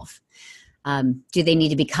to evolve? Do they need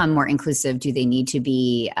to become more inclusive? Do they need to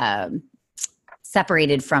be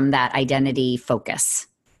separated from that identity focus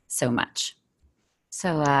so much?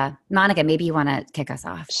 So, Monica, maybe you want to kick us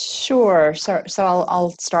off. Sure. So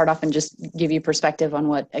I'll start off and just give you perspective on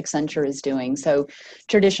what Accenture is doing. So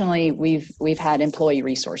traditionally, we've had employee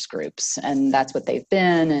resource groups, and that's what they've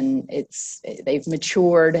been. And they've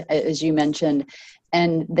matured, as you mentioned,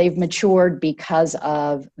 and they've matured because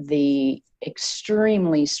of the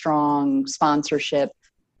extremely strong sponsorship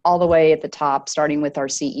all the way at the top, starting with our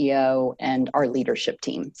CEO and our leadership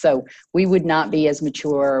team. So we would not be as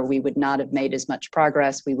mature, we would not have made as much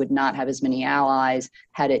progress, we would not have as many allies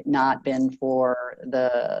had it not been for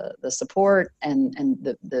the support and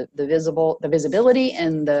the visibility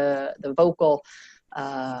and the vocal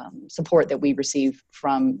support that we receive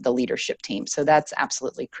from the leadership team. So that's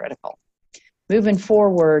absolutely critical. Moving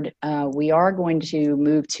forward, we are going to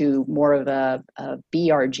move to more of a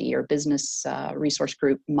BRG, or business resource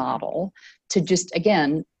group model, to just,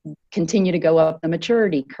 again, continue to go up the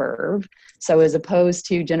maturity curve. So as opposed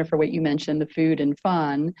to, Jennifer, what you mentioned, the food and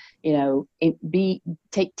fun,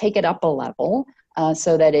 take it up a level,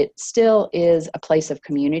 so that it still is a place of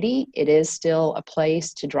community. It is still a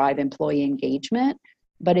place to drive employee engagement,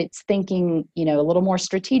 but it's thinking, a little more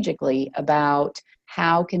strategically about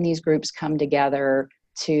how can these groups come together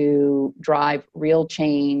to drive real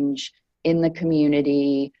change in the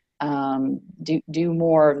community, do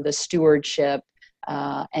more of the stewardship,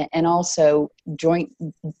 and also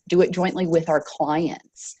do it jointly with our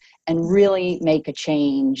clients and really make a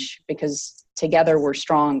change, because together we're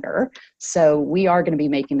stronger. So we are going to be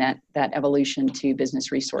making that evolution to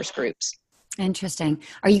business resource groups. Interesting.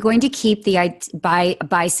 Are you going to keep the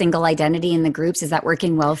by single identity in the groups? Is that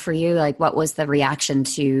working well for you? Like, what was the reaction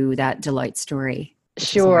to that Deloitte story?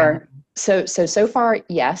 Sure. So far,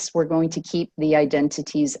 yes, we're going to keep the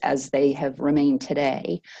identities as they have remained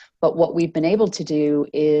today. But what we've been able to do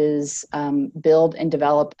is build and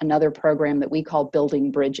develop another program that we call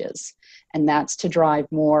Building Bridges. And that's to drive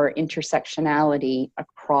more intersectionality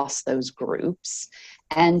across those groups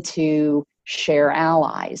and to share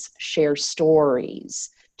allies, share stories,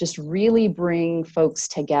 just really bring folks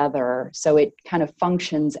together so it kind of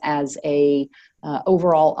functions as a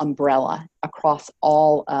overall umbrella across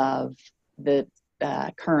all of the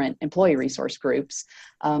current employee resource groups.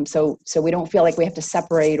 So we don't feel like we have to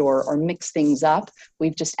separate or mix things up.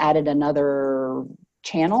 We've just added another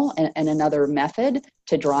channel and another method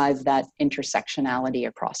to drive that intersectionality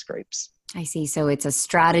across groups. I see. So it's a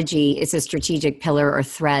strategy, it's a strategic pillar or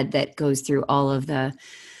thread that goes through all of the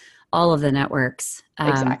networks.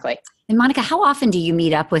 Exactly. And Monica, how often do you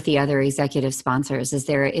meet up with the other executive sponsors? Is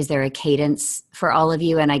there a cadence for all of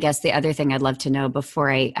you? And I guess the other thing I'd love to know before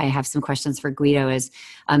I have some questions for Guido is,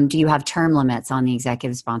 do you have term limits on the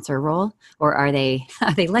executive sponsor role, or are they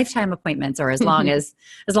lifetime appointments, or as long as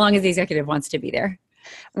the executive wants to be there?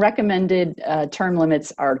 Recommended term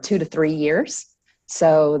limits are 2 to 3 years.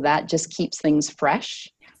 So that just keeps things fresh,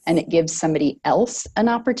 and it gives somebody else an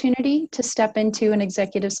opportunity to step into an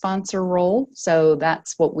executive sponsor role. So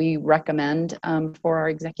that's what we recommend for our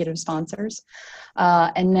executive sponsors.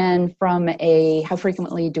 And then from how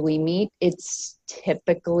frequently do we meet? It's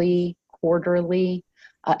typically quarterly.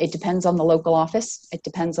 It depends on the local office. It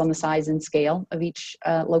depends on the size and scale of each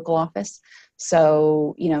local office.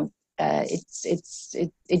 So,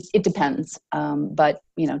 it depends, but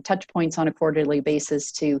touch points on a quarterly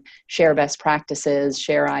basis to share best practices,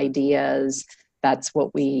 share ideas. That's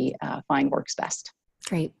what we find works best.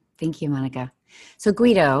 Great, thank you, Monica. So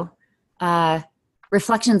Guido,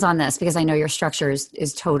 reflections on this, because I know your structure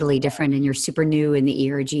is totally different and you're super new in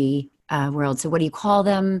the ERG world. So what do you call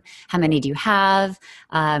them? How many do you have?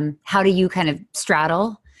 How do you kind of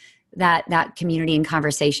straddle that community and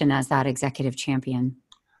conversation as that executive champion?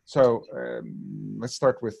 So let's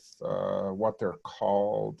start with what they're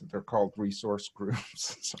called. They're called resource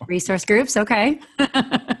groups. So resource groups, okay.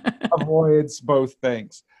 avoids both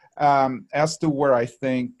things. As to where I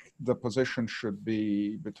think the position should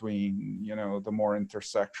be between, the more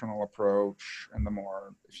intersectional approach and the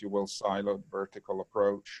more, if you will, siloed vertical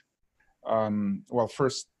approach. Well,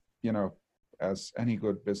 first, as any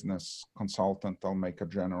good business consultant, I'll make a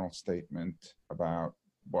general statement about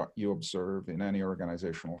what you observe in any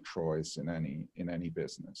organizational choice in any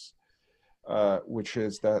business, which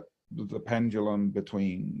is that the pendulum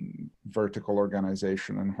between vertical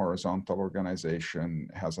organization and horizontal organization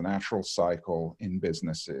has a natural cycle in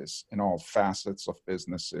businesses, in all facets of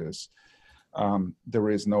businesses.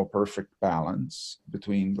 There is no perfect balance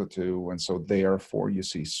between the two, and so therefore you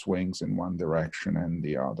see swings in one direction and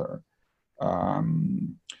the other.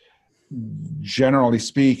 Generally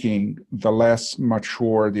speaking, the less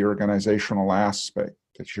mature the organizational aspect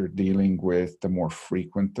that you're dealing with, the more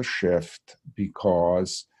frequent the shift,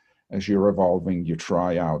 because as you're evolving, you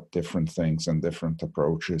try out different things and different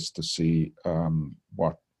approaches to see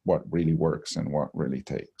what really works and what really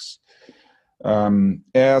takes.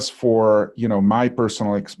 As for my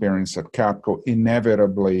personal experience at Capco,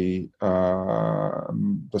 inevitably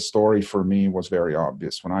the story for me was very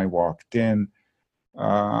obvious. When I walked in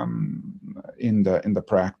the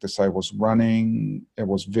practice I was running, it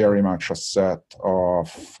was very much a set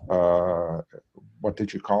of what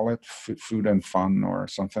did you call it? Food and fun or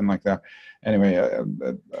something like that. Anyway, a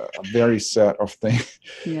very set of things.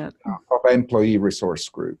 Yeah. Of employee resource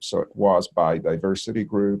groups. So it was by diversity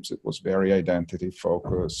groups. It was very identity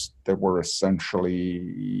focused. There were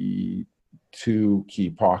essentially two key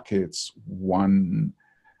pockets, one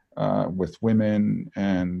with women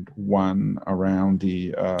and one around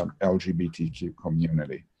the LGBTQ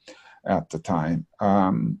community at the time.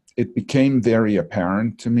 It became very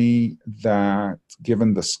apparent to me that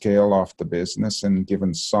given the scale of the business and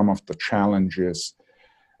given some of the challenges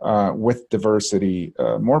with diversity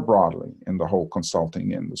more broadly in the whole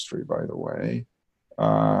consulting industry, by the way,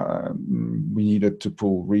 we needed to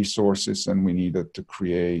pool resources and we needed to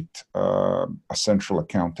create a central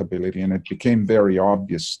accountability. And it became very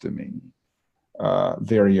obvious to me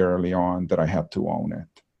very early on that I had to own it.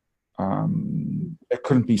 It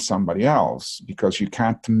couldn't be somebody else because you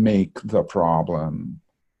can't make the problem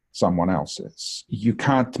someone else's. You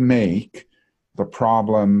can't make the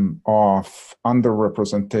problem of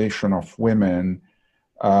underrepresentation of women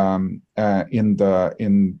in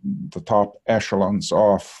the top echelons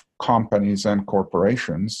of companies and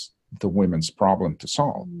corporations the women's problem to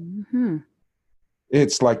solve. Mm-hmm.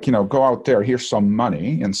 It's like, go out there, here's some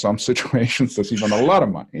money. In some situations, there's even a lot of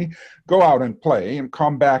money. Go out and play and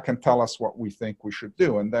come back and tell us what we think we should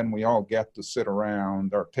do. And then we all get to sit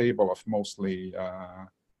around our table of mostly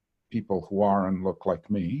people who are and look like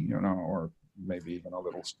me, or maybe even a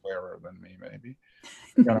little squarer than me, maybe.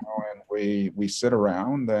 And we sit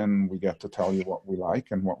around and we get to tell you what we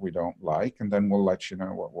like and what we don't like, and then we'll let you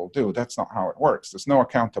know what we'll do. That's not how it works. There's no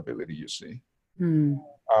accountability, you see. And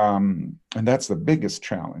that's the biggest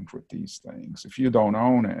challenge with these things. If you don't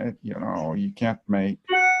own it, you can't make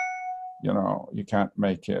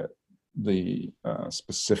it the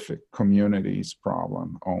specific community's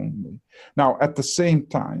problem only. Now, at the same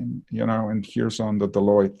time, and here's on the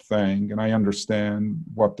Deloitte thing, and I understand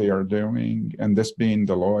what they are doing, and this being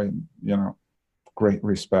Deloitte, great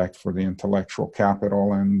respect for the intellectual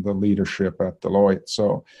capital and the leadership at Deloitte.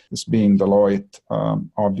 So this being Deloitte,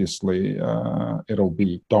 obviously it'll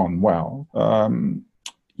be done well.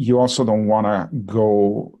 You also don't want to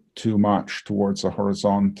go too much towards a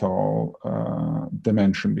horizontal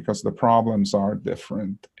dimension because the problems are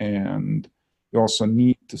different, and you also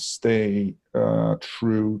need to stay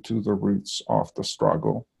true to the roots of the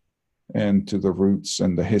struggle and to the roots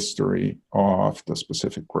and the history of the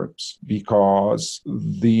specific groups, because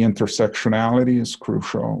the intersectionality is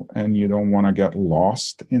crucial and you don't want to get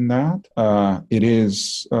lost in that. It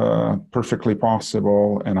is perfectly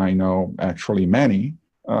possible, and I know actually many,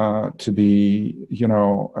 to be,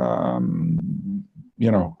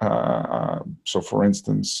 so for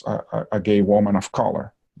instance, a gay woman of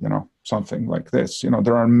color, something like this.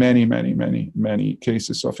 There are many, many, many, many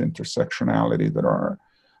cases of intersectionality that are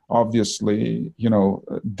obviously,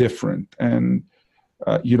 different, and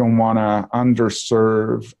you don't want to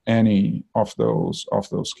underserve any of those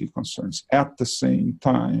key concerns. At the same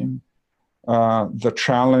time, the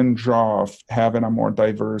challenge of having a more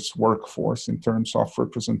diverse workforce in terms of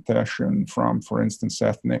representation from, for instance,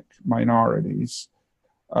 ethnic minorities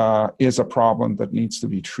is a problem that needs to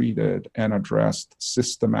be treated and addressed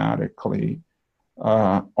systematically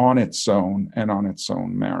on its own and on its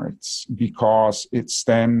own merits, because it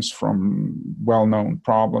stems from well-known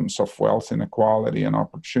problems of wealth inequality and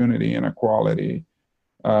opportunity inequality.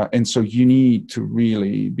 And so you need to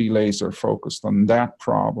really be laser focused on that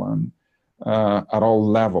problem at all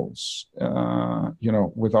levels,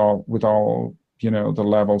 with all the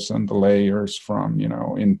levels and the layers from,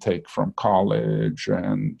 intake from college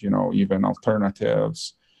and, even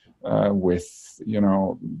alternatives with,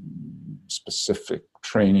 specific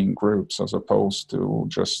training groups as opposed to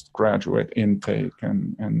just graduate intake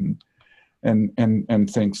and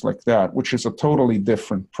things like that, which is a totally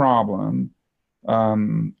different problem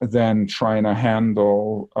than trying to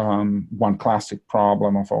handle one classic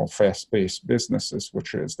problem of all fast-paced businesses,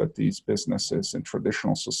 which is that these businesses in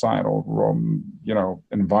traditional societal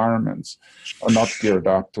environments are not geared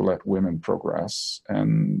up to let women progress,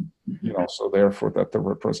 and so therefore that the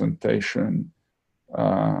representation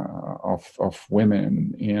of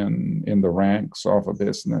women in the ranks of a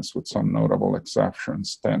business, with some notable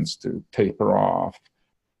exceptions, tends to taper off,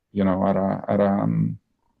 at a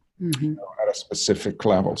specific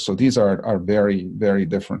level. So these are very, very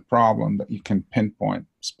different problems that you can pinpoint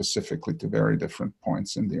specifically to very different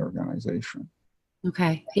points in the organization.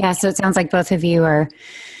 Okay. Yeah. So it sounds like both of you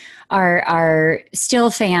are still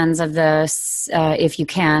fans of the, if you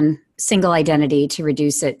can, single identity, to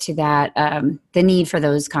reduce it to that, the need for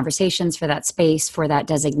those conversations, for that space, for that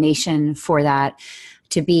designation, for that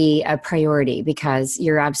to be a priority, because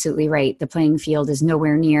you're absolutely right. The playing field is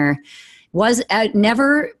nowhere near, was at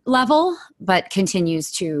never level, but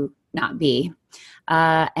continues to not be.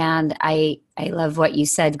 And I love what you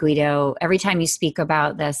said, Guido. Every time you speak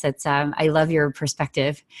about this, it's I love your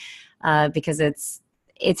perspective, because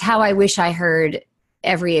it's how I wish I heard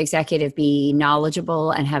every executive be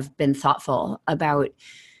knowledgeable and have been thoughtful about,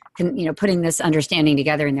 putting this understanding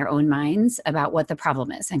together in their own minds about what the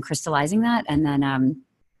problem is and crystallizing that, and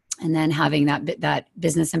then having that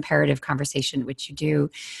business imperative conversation, which you do.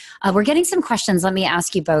 We're getting some questions. Let me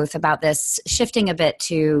ask you both about this, shifting a bit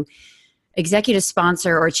to executive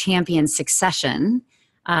sponsor or champion succession.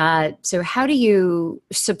 So how do you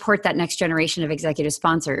support that next generation of executive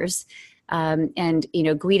sponsors? And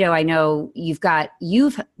Guido, I know you've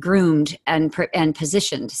groomed and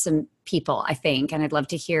positioned some people, I think, and I'd love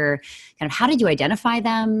to hear kind of how did you identify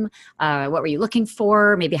them? What were you looking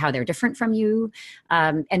for? Maybe how they're different from you.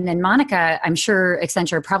 And then Monica, I'm sure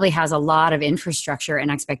Accenture probably has a lot of infrastructure and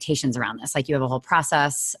expectations around this. Like you have a whole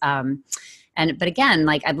process. But again,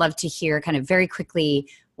 like I'd love to hear kind of very quickly,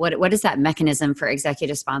 what is that mechanism for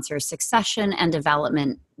executive sponsor succession and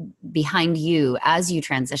development behind you as you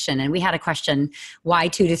transition? And we had a question, why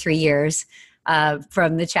 2 to 3 years,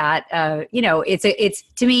 from the chat. It's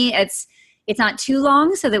to me, it's not too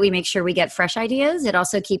long so that we make sure we get fresh ideas. It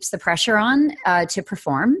also keeps the pressure on to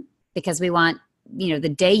perform, because we want, the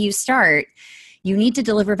day you start, you need to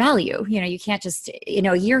deliver value. You can't just,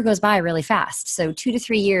 a year goes by really fast. So 2 to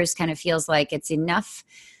 3 years kind of feels like it's enough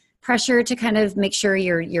pressure to kind of make sure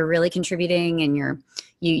you're really contributing, and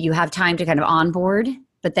you have time to kind of onboard,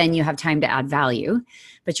 but then you have time to add value,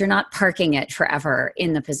 but you're not parking it forever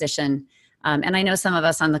in the position. And I know some of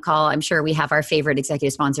us on the call, I'm sure we have our favorite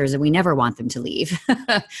executive sponsors and we never want them to leave.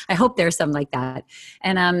 I hope there's some like that.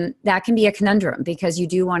 And that can be a conundrum, because you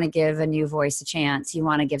do want to give a new voice a chance. You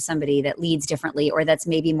want to give somebody that leads differently, or that's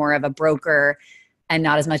maybe more of a broker and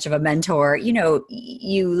not as much of a mentor.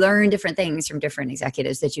 You learn different things from different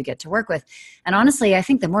executives that you get to work with. And honestly, I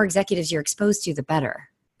think the more executives you're exposed to, the better.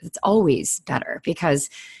 It's always better, because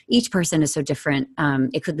each person is so different.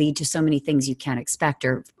 It could lead to so many things you can't expect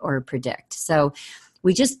or predict. So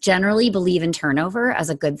we just generally believe in turnover as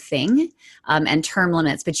a good thing, and term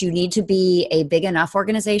limits, but you need to be a big enough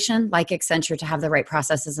organization like Accenture to have the right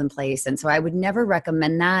processes in place. And so I would never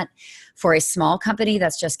recommend that for a small company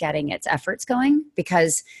that's just getting its efforts going,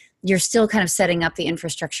 because you're still kind of setting up the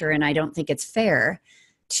infrastructure. And I don't think it's fair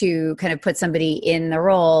to kind of put somebody in the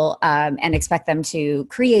role and expect them to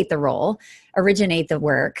create the role, originate the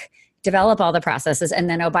work, develop all the processes, and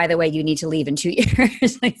then, oh, by the way, you need to leave in 2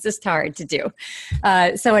 years. It's just hard to do.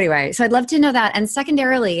 So anyway, so I'd love to know that. And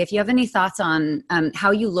secondarily, if you have any thoughts on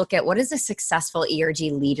how you look at what does a successful ERG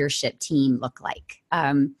leadership team look like?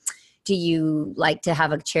 Do you like to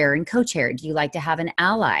have a chair and co-chair? Do you like to have an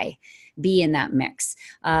ally be in that mix?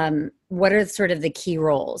 What are sort of the key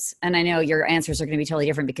roles? And I know your answers are going to be totally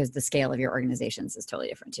different because the scale of your organizations is totally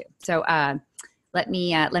different too. So let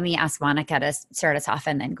me ask Monica to start us off,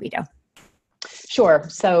 and then Guido. Sure.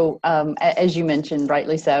 So as you mentioned,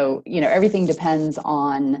 rightly so, everything depends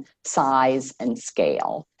on size and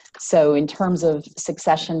scale. So in terms of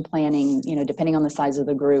succession planning, depending on the size of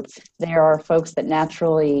the group, there are folks that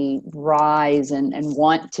naturally rise and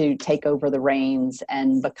want to take over the reins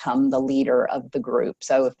and become the leader of the group.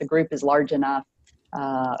 So if the group is large enough,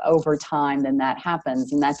 over time, then that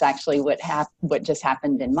happens. And that's actually what just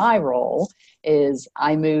happened in my role. Is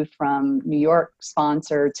I moved from New York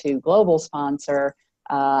sponsor to global sponsor,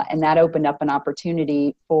 and that opened up an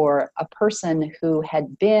opportunity for a person who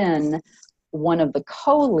had been one of the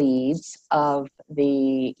co-leads of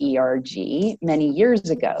the ERG many years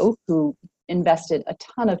ago, who invested a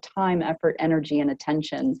ton of time, effort, energy, and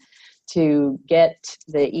attention to get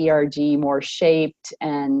the ERG more shaped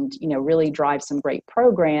and, really drive some great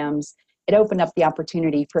programs. It opened up the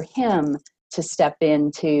opportunity for him to step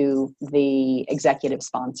into the executive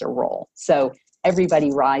sponsor role. So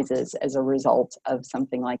everybody rises as a result of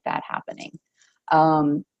something like that happening.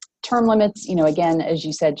 Term limits, again, as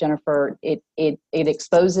you said, Jennifer, it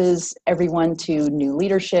exposes everyone to new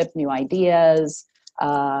leadership, new ideas.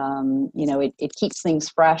 It keeps things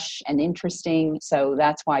fresh and interesting. So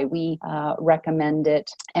that's why we recommend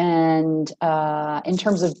it. And in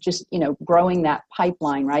terms of just, growing that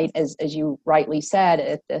pipeline, right, as you rightly said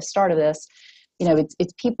at the start of this,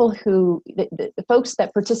 it's people who, the folks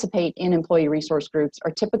that participate in employee resource groups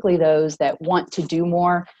are typically those that want to do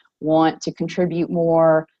more, want to contribute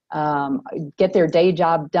more, get their day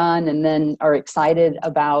job done, and then are excited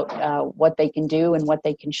about what they can do and what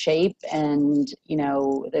they can shape, and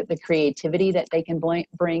the creativity that they can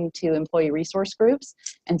bring to employee resource groups.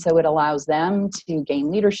 And so it allows them to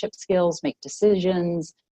gain leadership skills, make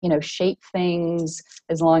decisions, shape things,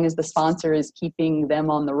 as long as the sponsor is keeping them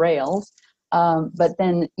on the rails. But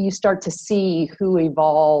then you start to see who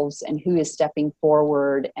evolves and who is stepping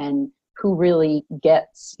forward, and who really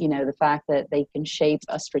gets, the fact that they can shape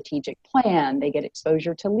a strategic plan. They get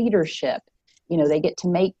exposure to leadership. They get to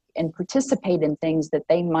make and participate in things that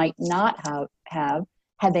they might not have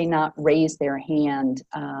had they not raised their hand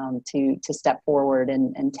to step forward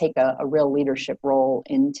and take a real leadership role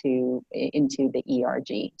into the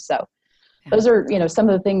ERG. So those are, some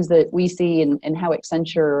of the things that we see and how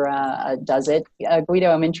Accenture does it.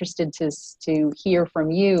 Guido, I'm interested to hear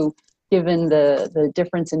from you, given the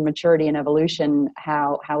difference in maturity and evolution,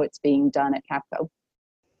 how it's being done at Capco.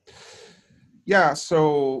 Yeah,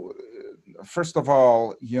 so first of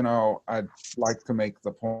all, I'd like to make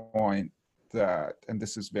the point that, and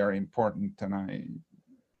this is very important, and I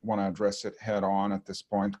want to address it head on at this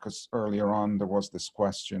point, because earlier on there was this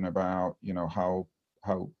question about, how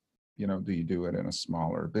do you do it in a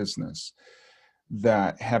smaller business?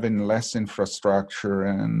 That having less infrastructure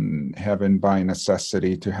and having by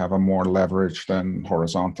necessity to have a more leveraged and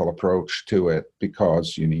horizontal approach to it,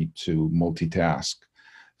 because you need to multitask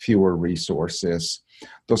fewer resources,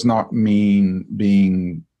 does not mean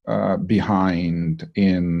being behind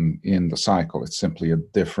in the cycle. It's simply a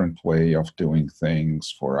different way of doing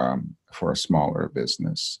things for a smaller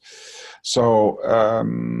business. So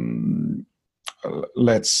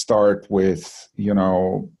let's start with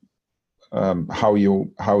how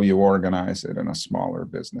you organize it in a smaller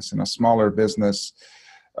business. In a smaller business,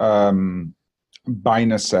 by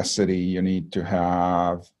necessity, you need to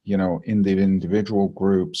have, in the individual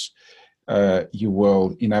groups, you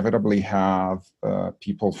will inevitably have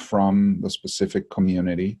people from the specific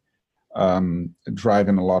community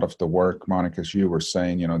driving a lot of the work. Monica, as you were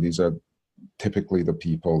saying, these are typically the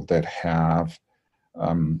people that have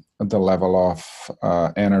the level of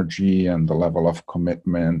energy and the level of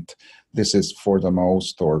commitment. This is for the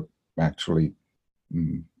most, or actually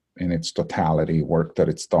in its totality, work that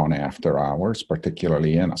it's done after hours,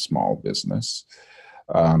 particularly in a small business.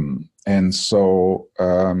 And so,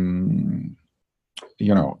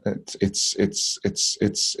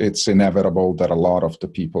 it's inevitable that a lot of the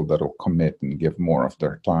people that will commit and give more of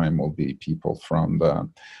their time will be people from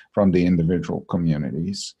the individual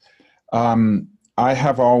communities. I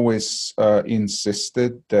have always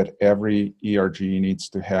insisted that every ERG needs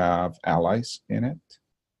to have allies in it,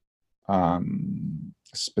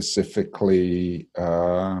 specifically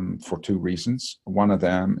for two reasons. One of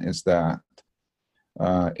them is that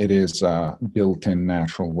it is a built-in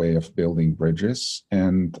natural way of building bridges,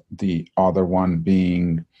 and the other one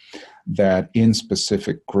being that in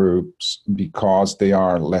specific groups, because they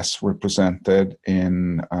are less represented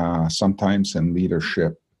in sometimes in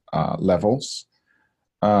leadership levels,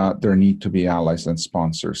 there need to be allies and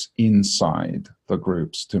sponsors inside the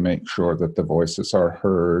groups to make sure that the voices are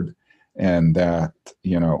heard, and that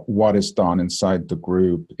what is done inside the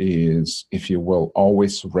group is, if you will,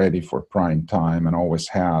 always ready for prime time, and always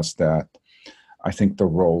has that. I think the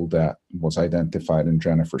role that was identified in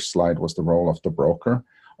Jennifer's slide was the role of the broker,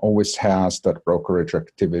 always has that brokerage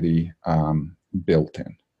activity built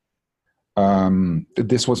in.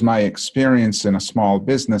 This was my experience in a small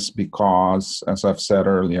business because, as I've said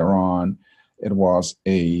earlier on, it was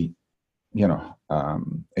a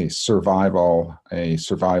survival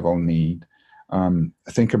need.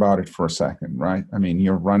 Think about it for a second, right? I mean,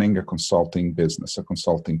 you're running a consulting business, a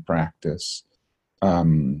consulting practice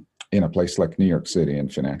in a place like New York City in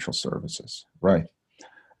financial services, right?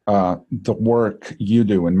 The work you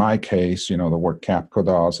do, in my case, the work Capco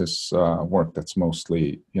does is work that's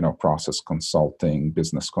mostly, process consulting,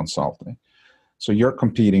 business consulting. So you're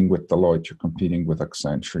competing with Deloitte, you're competing with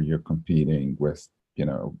Accenture, you're competing with,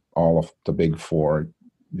 all of the big four,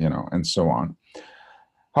 and so on.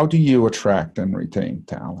 How do you attract and retain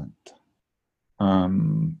talent?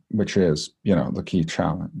 Which is, the key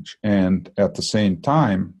challenge. And at the same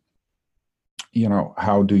time,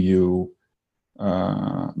 how do you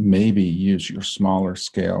maybe use your smaller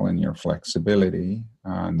scale and your flexibility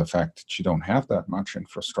and the fact that you don't have that much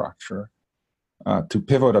infrastructure to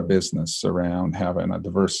pivot a business around having a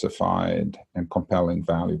diversified and compelling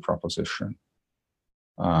value proposition,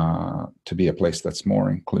 to be a place that's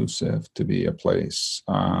more inclusive, to be a place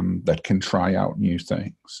that can try out new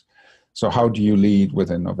things. So how do you lead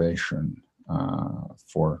with innovation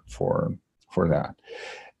for that?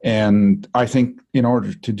 And I think in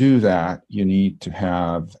order to do that, you need to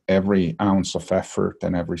have every ounce of effort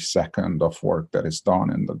and every second of work that is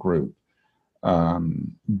done in the group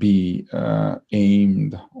be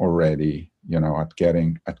aimed already, at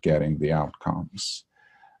getting the outcomes.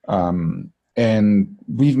 And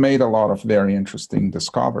we've made a lot of very interesting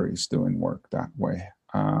discoveries doing work that way.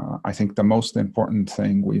 I think the most important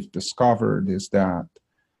thing we've discovered is that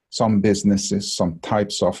some businesses, some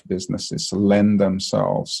types of businesses lend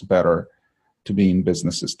themselves better to being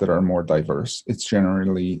businesses that are more diverse. It's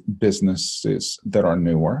generally businesses that are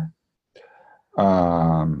newer,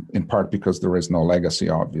 in part because there is no legacy,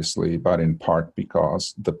 obviously, but in part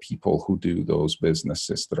because the people who do those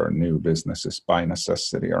businesses that are new businesses by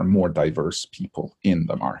necessity are more diverse people in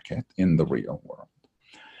the market, in the real world.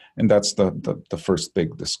 And that's the first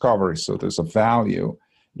big discovery. So there's a value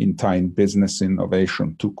in tying business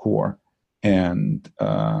innovation to core and,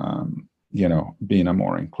 being a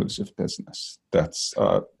more inclusive business. That's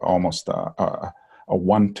almost a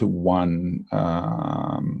one-to-one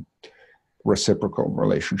reciprocal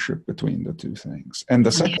relationship between the two things. And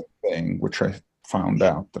the second thing, which I found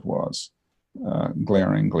out that was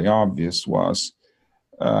glaringly obvious, was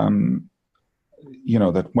that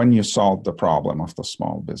when you solve the problem of the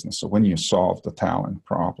small business, so when you solve the talent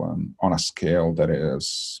problem on a scale that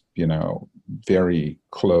is, very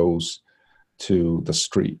close to the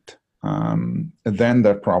street, then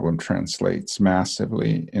that problem translates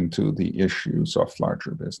massively into the issues of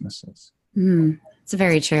larger businesses. It's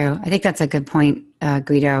very true. I think that's a good point,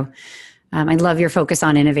 Guido. I love your focus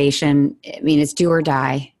on innovation. I mean, it's do or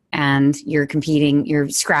die, and you're competing, you're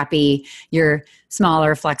scrappy, you're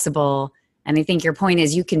smaller, flexible. And I think your point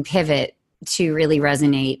is you can pivot to really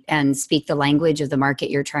resonate and speak the language of the market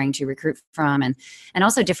you're trying to recruit from, and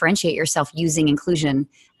also differentiate yourself using inclusion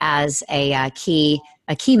as a key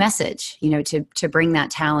message, to bring that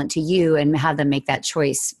talent to you and have them make that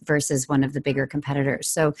choice versus one of the bigger competitors.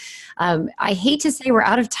 So I hate to say we're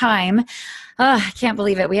out of time. I can't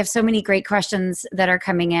believe it. We have so many great questions that are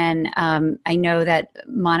coming in. I know that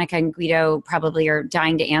Monica and Guido probably are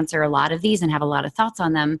dying to answer a lot of these and have a lot of thoughts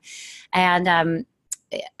on them. And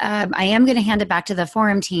I am going to hand it back to the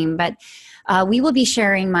forum team, but we will be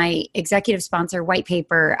sharing my executive sponsor white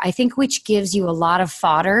paper, I think, which gives you a lot of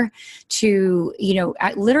fodder to,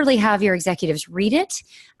 literally have your executives read it,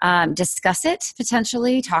 discuss it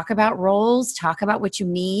potentially, talk about roles, talk about what you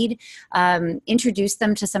need, introduce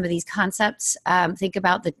them to some of these concepts, think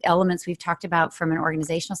about the elements we've talked about from an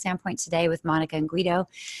organizational standpoint today with Monica and Guido.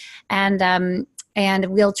 And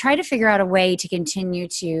we'll try to figure out a way to continue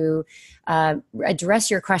to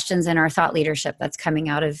address your questions in our thought leadership that's coming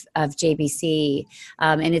out of JBC.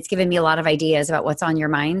 And it's given me a lot of ideas about what's on your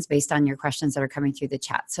minds based on your questions that are coming through the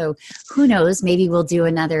chat. So who knows, maybe we'll do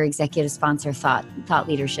another executive sponsor thought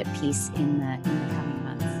leadership piece in the coming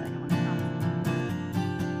months. I don't want to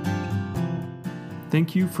promise.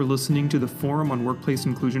 Thank you for listening to the Forum on Workplace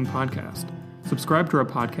Inclusion podcast. Subscribe to our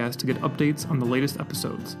podcast to get updates on the latest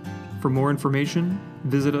episodes. For more information,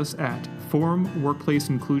 visit us at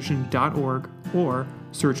forumworkplaceinclusion.org or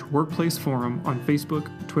search Workplace Forum on Facebook,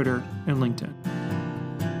 Twitter, and LinkedIn.